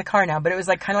the name of the car now, but it was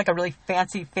like kind of like a really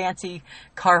fancy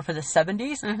car for the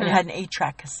 70s, and it had an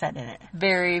 8-track cassette in it.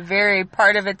 Very, very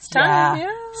part of its time.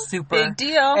 Yeah. Super. Big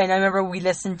deal. And I remember we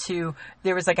listened to,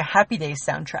 there was like a Happy Days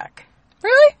soundtrack.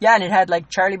 Really? Yeah, and it had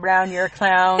like Charlie Brown, You're a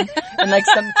Clown, and like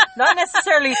some, not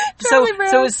necessarily, so it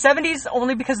was 70s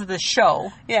only because of the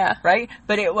show. Yeah. Right?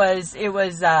 But it was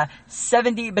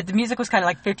 70, but the music was kind of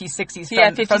like 50s, 60s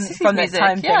from that music.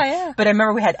 time thing. Yeah. But I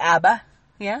remember we had ABBA.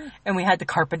 Yeah. And we had the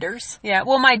Carpenters. Yeah.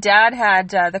 Well, my dad had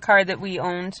the car that we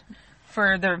owned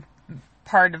for the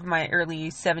part of my early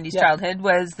 70s childhood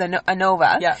was a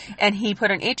Nova. Yeah. And he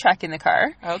put an 8-track in the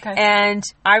car. Okay. And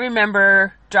I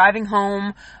remember driving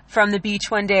home from the beach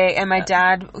one day, and my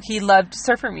dad, he loved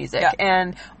surfer music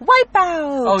and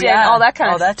Wipeout and all that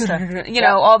kind of stuff. You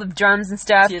know, all the drums and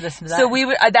stuff. So you listen to that? So we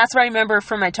would. That's what I remember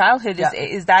from my childhood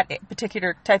is that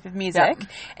particular type of music. Yeah.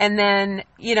 And then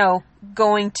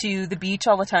going to the beach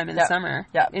all the time in the summer.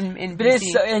 Yeah. In but BC.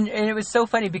 it's so, and it was so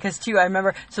funny because too, I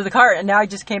remember, so the car, and now it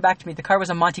just came back to me, the car was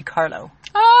a Monte Carlo.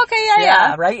 Oh, okay,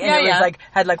 yeah. Right? And it was yeah. like,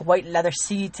 had like white leather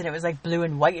seats, and it was like blue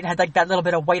and white, and had like that little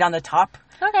bit of white on the top.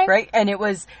 Okay. Right? And it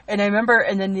was, and I remember,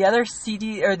 and then the other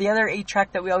CD, or the other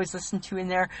 8-track that we always listened to in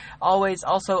there, always,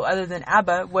 also, other than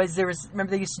ABBA,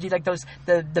 remember they used to do like those,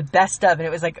 the best of, and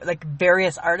it was like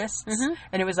various artists,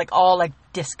 and it was like all like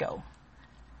disco.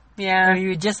 Yeah. And you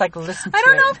would just like listen to it. I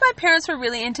don't know if my parents were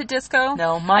really into disco.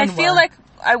 No, mine I feel were. like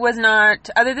I was not,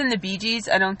 other than the Bee Gees,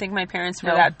 I don't think my parents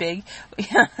were that big.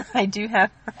 Yeah, I do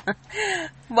have,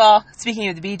 well, speaking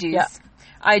of the Bee Gees,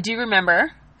 I do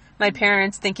remember my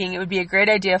parents thinking it would be a great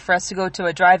idea for us to go to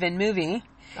a drive-in movie.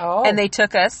 Oh. And they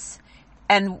took us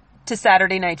to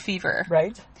Saturday Night Fever.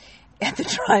 Right. At the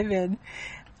drive-in.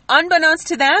 Unbeknownst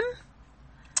to them,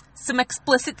 some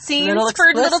explicit scenes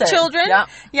for little children. Yeah.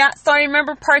 Yeah. So I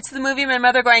remember parts of the movie, my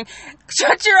mother going,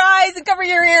 "Shut your eyes and cover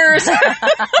your ears."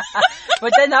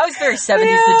 But then that was very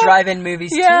 70s, the drive-in movies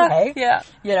too, hey? Yeah.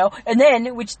 You know, and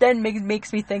then, which then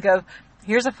makes me think of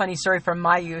Here's a funny story from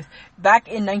my youth. Back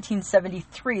in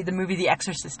 1973, the movie The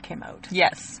Exorcist came out.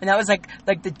 Yes. And that was like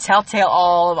the telltale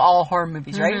of all horror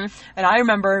movies, right? And I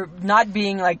remember not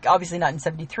being like, obviously not in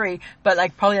 73, but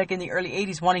like probably like in the early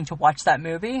 80s wanting to watch that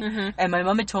movie. And my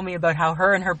mom had told me about how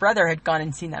her and her brother had gone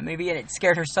and seen that movie, and it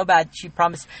scared her so bad she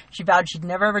vowed she'd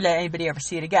never ever let anybody ever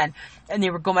see it again. And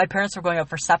my parents were going out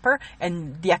for supper,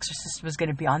 and The Exorcist was going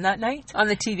to be on that night. On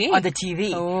the TV? On the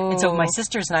TV. Oh. And so my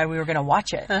sisters and I, we were going to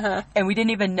watch it. And we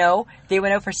didn't even know. They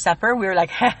went out for supper. We were like,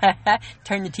 ha, ha, ha,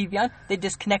 turn the TV on. They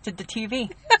disconnected the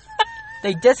TV.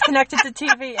 They disconnected the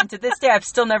TV. And to this day, I've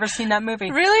still never seen that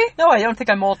movie. Really? No, I don't think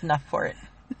I'm old enough for it.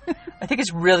 I think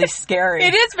it's really scary.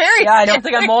 It is very Yeah, I don't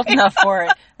think I'm old enough for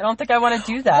it. I don't think I want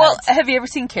to do that. Well, have you ever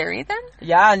seen Carrie then?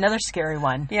 Yeah, another scary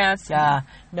one. Yeah. Yeah,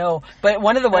 no. But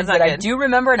one of the ones not that I good. do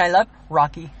remember and I love,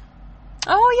 Rocky.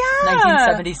 Oh, yeah.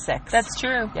 1976. That's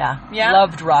true. Yeah. Yeah.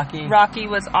 Loved Rocky. Rocky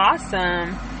was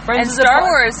awesome. Friends and of the Star pod-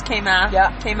 Wars came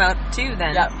out too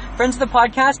then. Yeah. Friends of the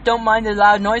podcast, don't mind the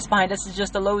loud noise behind us. It's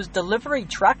just a Lowe's delivery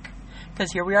truck.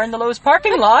 Because here we are in the Lowe's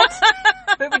parking lot.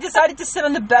 But we decided to sit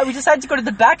on the back. We decided to go to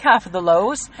the back half of the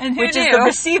Lowe's, And who which is knew? the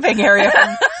receiving area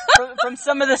from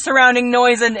some of the surrounding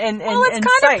noise and Well, it's kind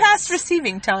sights. of past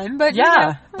receiving time, but Yeah, you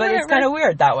know, but it's kind of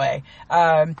weird that way.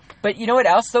 But you know what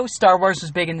else, though? Star Wars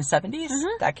was big in the 70s.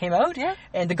 That came out. Yeah.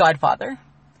 And The Godfather.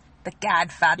 The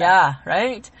Godfather. Yeah,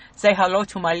 right? Say hello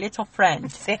to my little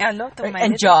friend. Say hello to my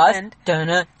And little Jaws. friend.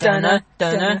 Dunna, dunna, Dunna,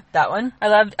 dunna. dunna. That one. I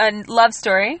loved and Love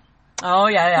Story. Oh,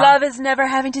 yeah. Love is never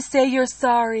having to say you're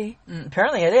sorry.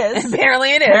 Apparently it is.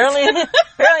 Apparently it is.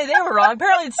 Apparently they were wrong.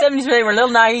 Apparently in the 70s they were a little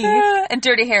naive. And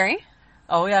Dirty Harry.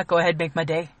 Oh, yeah, go ahead, make my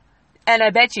day. And I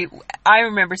bet you, I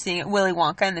remember seeing it, Willy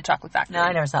Wonka and the Chocolate Factory. No,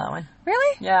 I never saw that one.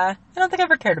 Really? Yeah, I don't think I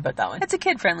ever cared about that one. It's a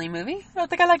kid-friendly movie. I don't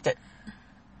think I liked it.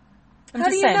 I'm How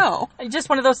just do you saying. know? It's just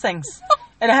one of those things.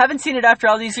 And I haven't seen it after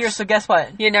all these years, so guess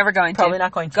what? You're never going to. Probably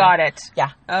not going to. Got it. Yeah.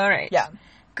 All right. Yeah.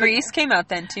 Grease came out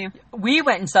then, too. We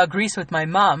went and saw Grease with my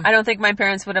mom. I don't think my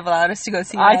parents would have allowed us to go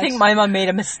see that. I think my mom made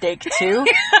a mistake too.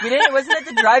 It wasn't at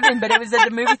the drive-in, but it was at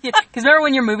the movie theater. Because remember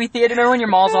when your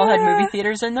malls all had movie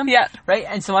theaters in them? Yeah. Right?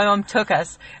 And so my mom took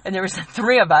us, and there was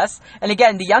 3 of us. And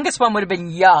again, the youngest one would have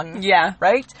been young. Yeah.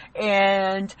 Right?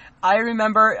 And I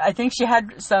remember, I think she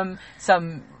had some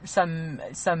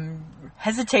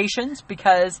hesitations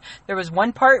because there was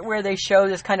one part where they show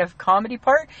this kind of comedy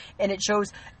part, and it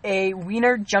shows a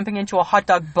wiener jumping into a hot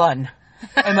dog bun.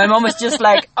 And my mom was just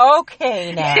like,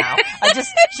 okay now. She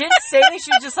didn't say anything,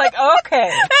 she was just like,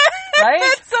 okay. Right?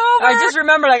 It's over. I just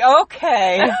remember like,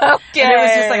 okay. Okay. And it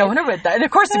was just like, I wonder what that, and of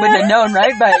course they wouldn't have known,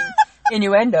 right? But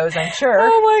innuendos, I'm sure.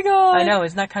 Oh my god. I know,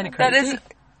 isn't that kind of crazy? That is...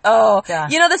 Oh. Yeah.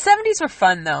 You know, the 70s were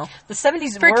fun, though. The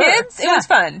 70s For were. kids, it was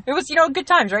fun. It was, good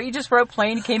times, right? You just were out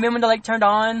playing, you came in when the light turned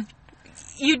on.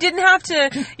 You didn't have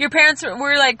to... Your parents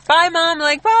were like, bye, Mom.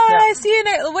 Like, bye, Yeah. see you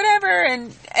next... Whatever.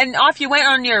 And off you went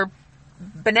on your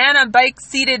banana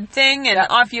bike-seated thing, and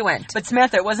off you went. But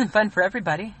Samantha, it wasn't fun for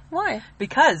everybody. Why?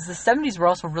 Because the 70s were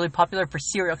also really popular for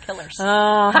serial killers.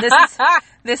 Oh,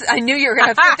 this... I knew you were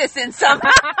going to fit this in somehow.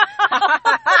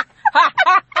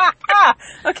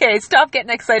 Okay, stop getting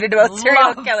excited about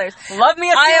serial killers. Love me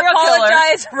a serial I killer.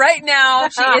 apologize right now.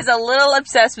 She is a little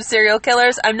obsessed with serial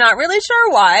killers. I'm not really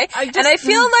sure why. And I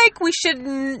feel like we should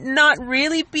not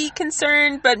really be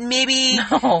concerned, but maybe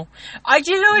No.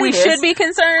 we should be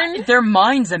concerned. Their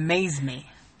minds amaze me.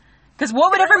 Because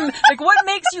what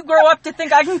makes you grow up to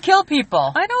think I can kill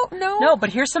people? I don't know. No,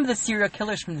 but here's some of the serial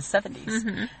killers from the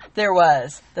 70s. There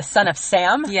was the son of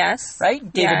Sam. Yes. Right?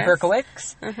 David Yes.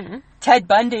 Berkowitz. Ted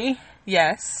Bundy.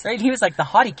 Yes. Right? He was like the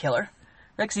hottie killer.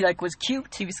 Right? 'Cause he was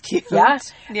cute. He was cute. Yeah.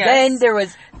 Yes. Then there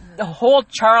was the whole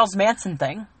Charles Manson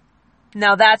thing.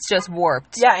 Now that's just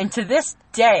warped. Yeah, and to this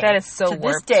day... That is so To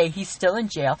warped. this day, he's still in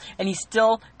jail, and he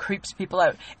still creeps people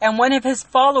out. And one of his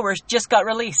followers just got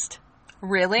released.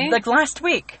 Really? Like last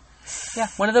week. Yeah,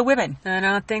 one of the women. I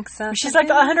don't think so. She's like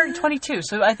 122,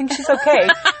 so I think she's okay.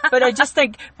 But I just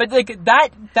think,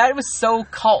 that was so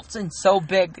cult and so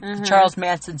big, the Charles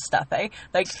Manson stuff, eh?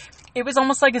 Like, it was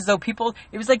almost like as though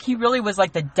it was like he really was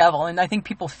like the devil, and I think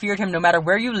people feared him no matter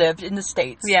where you lived in the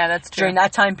States. Yeah, that's true. During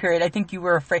that time period, I think you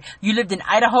were afraid. You lived in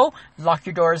Idaho, lock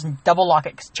your doors and double lock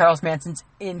it, 'cause Charles Manson's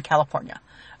in California.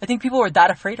 I think people were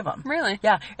that afraid of him. Really?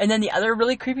 Yeah. And then the other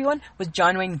really creepy one was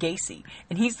John Wayne Gacy.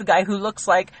 And he's the guy who looks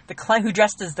like the clown, who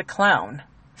dressed as the clown.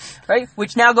 Right?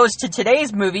 Which now goes to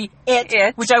today's movie,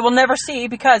 It. Which I will never see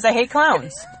because I hate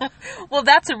clowns. Well,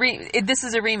 that's this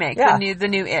is a remake. Yeah. The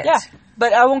new It. Yeah.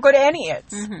 But I won't go to any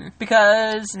It's.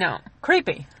 Because... No.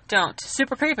 Creepy. Don't.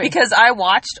 Super creepy. Because I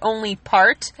watched only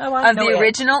part Oh, well, of no the It.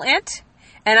 original It,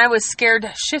 And I was scared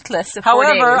shitless of 4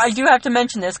 However, days. I do have to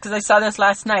mention this because I saw this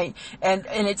last night, and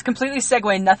it's completely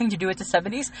segue, nothing to do with the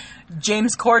 70s.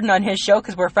 James Corden on his show,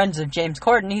 because we're friends of James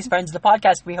Corden, he's friends of the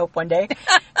podcast, we hope one day.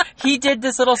 He did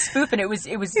this little spoof, and it was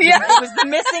the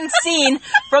missing scene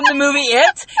from the movie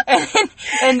It,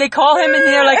 and they call him, and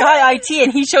they're like, "Hi, IT,"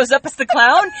 and he shows up as the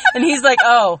clown, and he's like,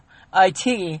 "Oh,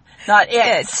 IT, not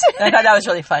it." I thought that was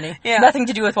really funny. Yeah. Nothing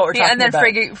to do with what we're talking and then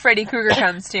about. Freddy Krueger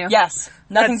comes too. Yes,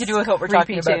 nothing That's to do with what we're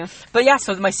talking creepy, about. too. But yeah,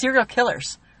 so my serial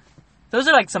killers. Those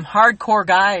are like some hardcore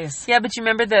guys. Yeah, but you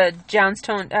remember the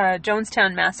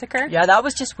Jonestown Massacre? Yeah, that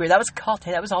was just weird. That was a cult.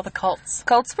 Hey, that was all the cults.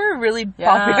 Cults were really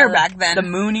popular back then. The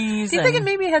Moonies. Do you think it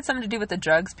maybe had something to do with the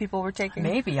drugs people were taking?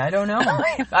 Maybe. I don't know.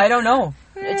 I don't know.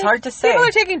 It's hard to say. People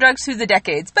are taking drugs through the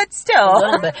decades, but A still.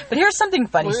 little bit. But here's something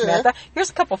funny, Samantha. Here's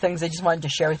a couple things I just wanted to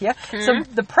share with you. So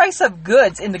the price of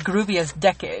goods in the grooviest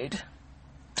decade.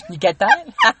 You get that?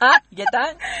 You get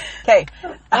that? Okay.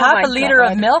 Half my a liter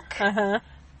of God. milk, Uh-huh.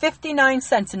 59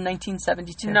 cents in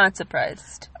 1972. Not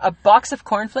surprised. A box of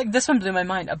cornflakes. This one blew my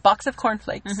mind. A box of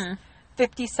cornflakes.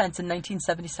 50 cents in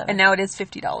 1977. And now it is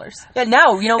 $50. Yeah,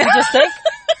 now, you know what we just think?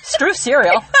 Screw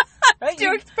cereal. Right?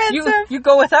 Too expensive. You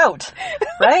go without.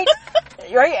 Right?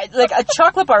 Right? Like a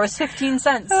chocolate bar was 15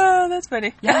 cents. Oh, that's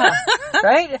funny. Yeah.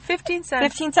 Right? 15 cents.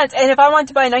 15 cents. And if I wanted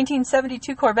to buy a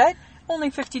 1972 Corvette, only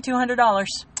 $5,200.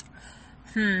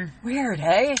 Weird,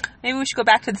 hey? Maybe we should go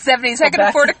back to the 70s. I can back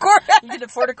afford to- a Corvette. You could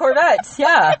afford a Corvette.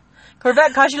 Yeah.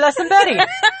 Corvette cost you less than Betty.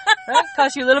 Right?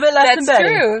 Cost you a little bit less than That's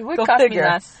Betty. true. It would Go cost figure. me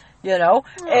less. You know?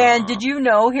 And did you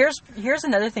know, here's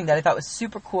another thing that I thought was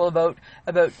super cool about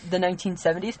the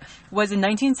 1970s, was in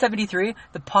 1973,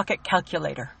 the pocket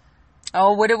calculator.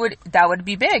 Oh, that would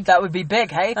be big. That would be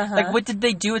big, hey? Uh-huh. Like, what did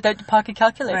they do without the pocket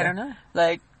calculator? I don't know.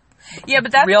 Like, Yeah,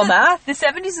 but that's real math? The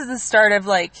 70s is the start of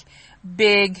like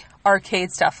big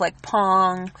arcade stuff like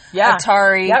Pong, Yeah.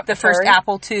 Atari, Yep, the first Atari.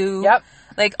 Apple II. Yep.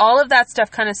 Like all of that stuff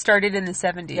kind of started in the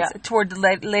 70s, Yeah. toward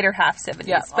the later half 70s.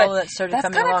 Yeah, but all of that started that's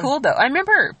coming kind of along. cool though. I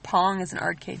remember Pong as an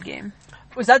arcade game.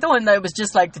 was that the one that was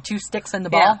just like the two sticks and the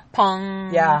ball? Yeah,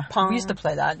 Pong. Yeah. Pong. We used to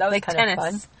play that. That was Like kind of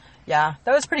tennis. fun. Yeah,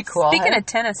 that was pretty cool. Speaking hey? of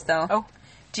tennis though, Oh.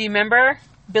 do you remember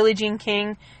Billie Jean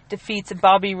King defeats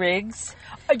Bobby Riggs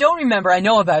I don't remember. I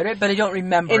know about it, but I don't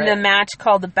remember in it. the match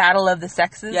called the Battle of the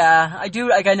Sexes? Yeah, I do.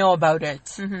 Like, I know about it.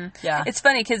 Mm-hmm. Yeah. It's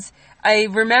funny because I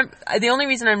remember the only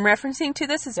reason I'm referencing to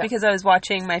this is Yeah. because I was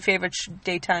watching my favorite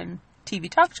daytime TV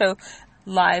talk show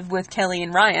live with Kelly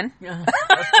and Ryan,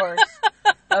 Of course.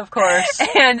 Of course.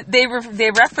 and they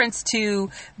referenced to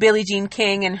Billie Jean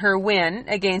King and her win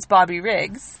against Bobby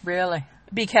Riggs Really?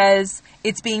 because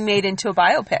it's being made into a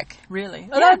biopic. Really?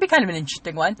 Oh, Yeah. that would be kind of an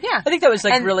interesting one. Yeah, I think that was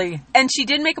like and, really. and she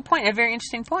did make a very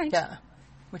interesting point. Yeah.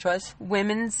 Which was?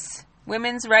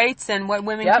 Women's rights and what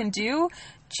women Yep. can do.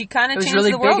 She kind It of was changed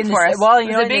really the big world in for this. us. Well, it you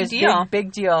was know, a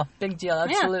big deal. Big deal.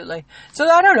 Absolutely. So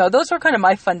I don't know. Those were kind of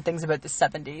my fun things about the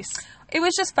 70s. It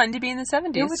was just fun to be in the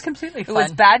 70s. It was completely It fun.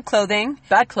 was bad clothing,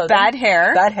 Bad clothing. bad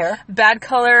hair, bad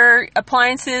color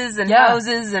appliances and Yeah.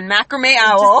 houses and macrame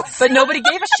owls. But nobody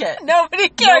gave a shit. Nobody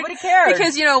cared. Nobody cared.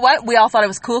 Because you know what? We all thought it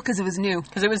was cool because it was new.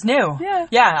 Because it was new. Yeah.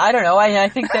 Yeah, I don't know. I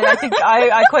think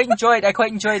I quite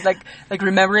enjoyed like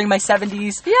remembering my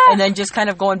 70s. Yeah. And then just kind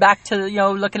of going back to, you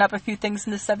know, looking up a few things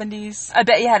in the 70s. I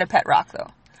bet you had a pet rock, though.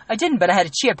 I didn't, but I had a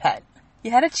chia pet.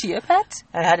 You had a chia pet?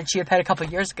 I had a chia pet a couple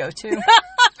of years ago, too.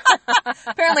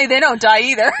 Apparently they don't die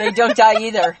either. They don't die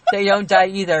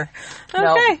either.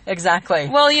 No, Okay. exactly.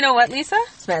 Well, you know what, Lisa?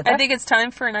 Samantha? I think it's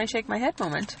time for an I shake my head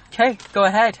moment. Okay, go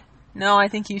ahead. No, I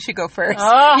think you should go first.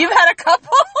 Oh. You've had a couple.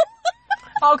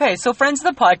 Okay, so friends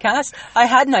of the podcast, I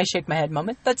had an I shake my head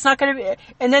moment. That's not going to be...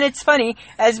 And then it's funny,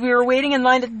 as we were waiting in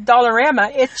line at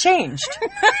Dollarama, it changed.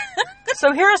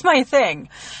 So here's my thing.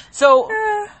 So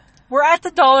we're at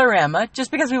the Dollarama just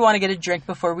because we want to get a drink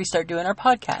before we start doing our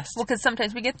podcast. Well, because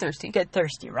sometimes we get thirsty. Get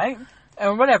thirsty, right?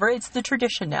 Or whatever, it's the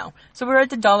tradition now. So we're at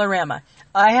the Dollarama.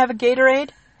 I have a Gatorade,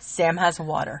 Sam has a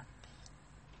water.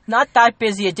 Not that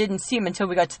busy, it didn't seem until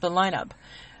we got to the lineup.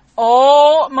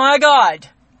 Oh my God.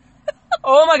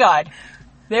 Oh my God.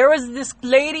 There was this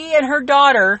lady and her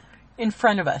daughter in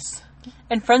front of us.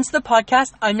 And friends of the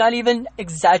podcast, I'm not even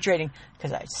exaggerating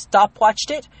because I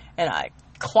stopwatched it and I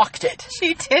clocked it.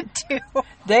 She did too.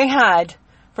 They had,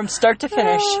 from start to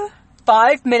finish,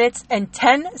 5 minutes and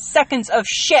 10 seconds of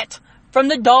shit from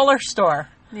the dollar store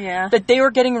Yeah. that they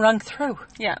were getting rung through.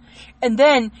 Yeah.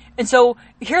 And so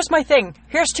here's my thing.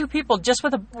 Here's two people just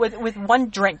with one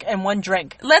drink and one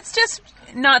drink. Let's just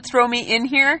not throw me in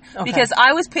here because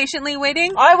I was patiently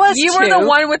waiting. I was You too. were the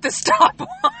one with the stopwatch.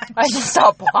 I had to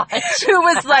stopwatch. Who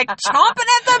was like chomping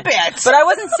at the bit. But I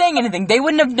wasn't saying anything. They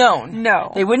wouldn't have known.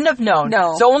 No. They wouldn't have known.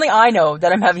 No. So only I know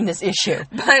that I'm having this issue.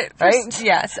 But right?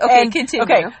 Yes. Okay, And- continue.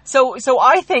 Okay, so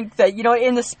I think that,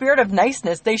 in the spirit of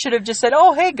niceness, they should have just said,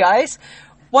 oh, hey, guys,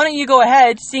 why don't you go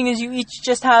ahead, seeing as you each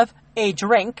just have a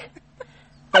drink.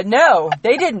 But no,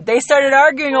 they didn't. They started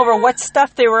arguing over what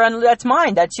stuff they were on. That's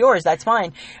mine. That's yours. That's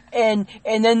mine. And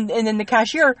then the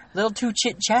cashier, a little too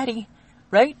chit-chatty,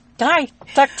 right? Die.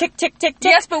 Tuck, tick, tick, tick,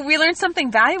 tick. Yes, but we learned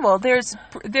something valuable. There is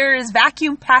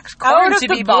vacuum-packed corn to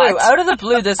be bought. Out of the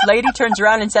blue, this lady turns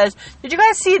around and says, did you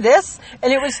guys see this?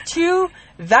 And it was 2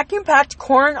 vacuum-packed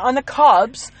corn on the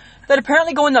cobs that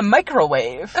apparently go in the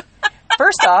microwave.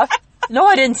 First off, no,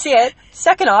 I didn't see it.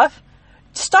 Second off,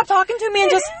 stop talking to me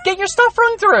and just get your stuff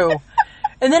run through.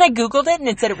 And then I Googled it and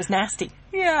it said it was nasty.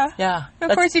 Yeah. Yeah.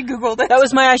 Of course you Googled it. That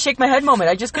was my I shake my head moment.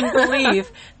 I just couldn't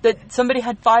believe that somebody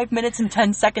had 5 minutes and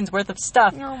 10 seconds worth of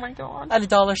stuff Oh my god. at a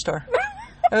dollar store.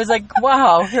 I was like,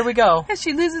 wow, here we go. And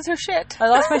she loses her shit. I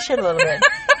lost my shit a little bit.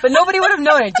 But nobody would have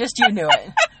known it. Just you knew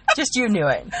it. Just you knew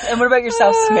it. And what about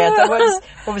yourself, Samantha?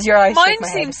 What was your I Mine shake my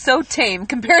head? seems so tame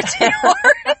compared to yours.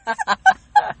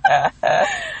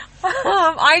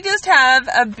 I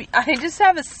just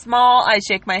have a small I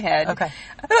shake my head. Okay.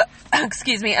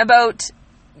 Excuse me, about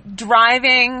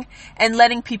driving and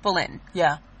letting people in.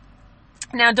 Yeah.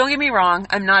 Now, don't get me wrong,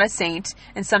 I'm not a saint,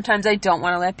 and sometimes I don't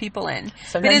want to let people in.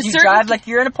 Sometimes you drive like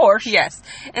you're in a Porsche. Yes.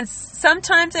 And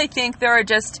sometimes I think there are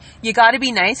just, you got to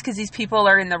be nice because these people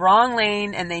are in the wrong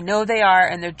lane and they know they are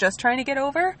and they're just trying to get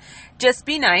over. Just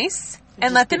be nice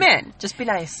and let them in. Just be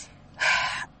nice.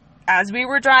 As we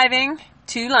were driving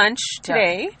to lunch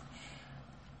today,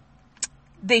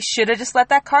 they should have just let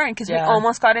that car in because we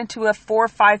almost got into a 4,000 or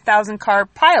 5,000 car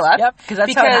pileup. Yep, because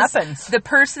that's how it happens. The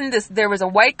person, there was a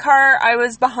white car I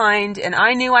was behind, and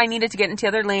I knew I needed to get into the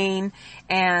other lane,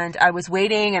 and I was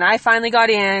waiting, and I finally got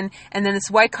in, and then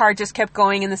this white car just kept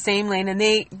going in the same lane, and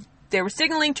they were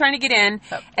signaling trying to get in,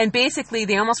 and basically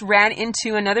they almost ran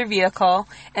into another vehicle,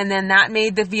 and then that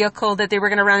made the vehicle that they were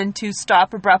going to run into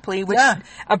stop abruptly, which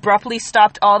abruptly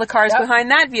stopped all the cars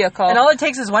behind that vehicle. And all it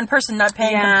takes is one person not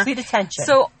paying complete attention.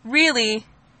 So really,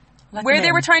 where they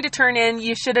in. were trying to turn in,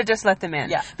 you should have just let them in.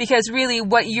 Yeah. Because really,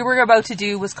 what you were about to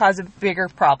do was cause a bigger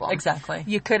problem. Exactly.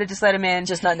 You could have just let them in.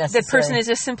 Just not necessary. The person is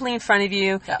just simply in front of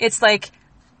you. Yeah. It's like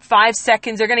 5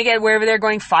 seconds. They're going to get wherever they're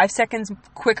going 5 seconds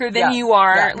quicker than you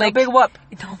are. Yeah. Like, no big whoop.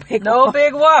 No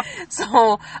big whoop.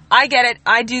 So I get it.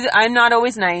 I'm not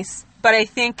always nice, but I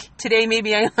think today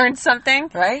maybe I learned something.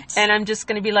 Right. And I'm just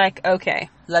going to be like, okay,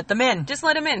 let them in. just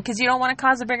let them in because you don't want to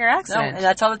cause a bigger No, accident. and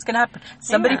that's all that's going to happen.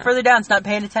 Somebody further down's not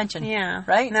paying attention. Yeah.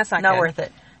 Right? And that's not not good. worth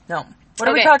it. No. What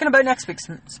are we Okay. talking about next week,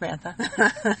 Samantha?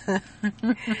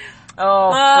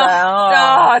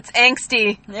 Oh, it's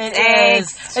angsty. It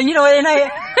is. And you know,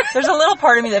 there's a little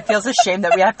part of me that feels ashamed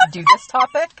that we have to do this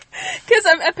topic. Because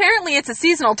apparently it's a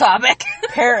seasonal topic.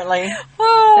 Apparently.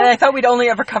 Oh. And I thought we'd only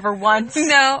ever cover once.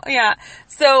 No, yeah.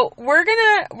 So we're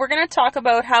gonna talk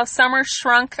about how summer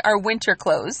shrunk our winter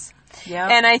clothes. Yeah.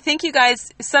 And I think you guys,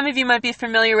 some of you might be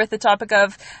familiar with the topic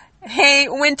of, hey,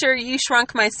 winter, you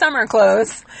shrunk my summer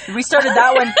clothes. We started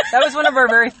that one. That was one of our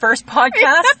very first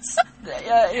podcasts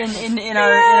in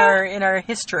our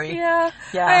history. Yeah.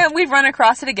 Yeah. We've run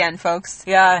across it again, folks.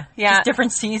 Yeah. Yeah. Just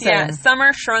different seasons. Yeah.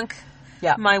 Summer shrunk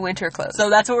Yeah. my winter clothes. So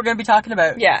that's what we're going to be talking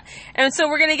about. Yeah. And so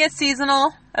we're going to get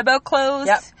seasonal about clothes.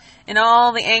 Yep. And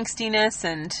all the angstiness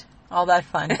and All that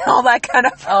fun. all that kind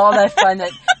of All that fun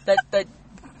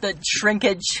that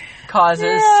shrinkage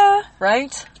causes. Yeah.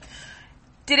 Right?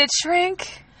 Did it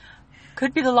shrink?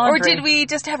 Could be the laundry. Or did we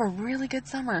just have a really good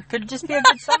summer? Could just be a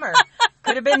good summer.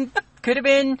 Could have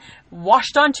been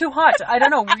washed on too hot. I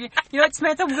don't know. You know what,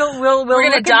 Samantha? We're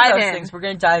gonna look dive into those in. things. We're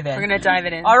going to dive in. We're going to dive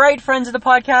it in. All right, friends of the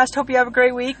podcast. Hope you have a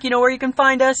great week. You know where you can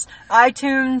find us: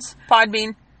 iTunes,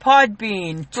 Podbean.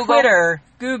 Podbean, Google. Twitter,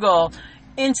 Google,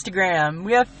 Instagram.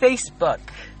 We have Facebook,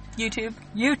 YouTube.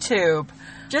 YouTube.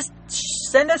 Just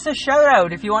send us a shout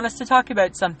out if you want us to talk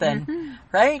about something. Mm-hmm.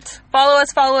 Right? Follow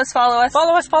us, follow us, follow us.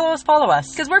 Follow us, follow us, follow us.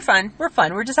 Because we're fun. We're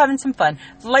fun. We're just having some fun.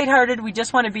 Lighthearted. We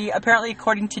just want to be, apparently,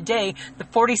 according to Day, the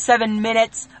 47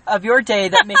 minutes of your day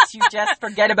that makes you just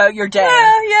forget about your day.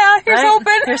 Yeah, here's Right?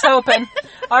 hoping. Here's hoping.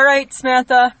 All right,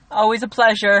 Samantha. Always a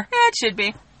pleasure. Yeah, it should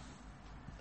be.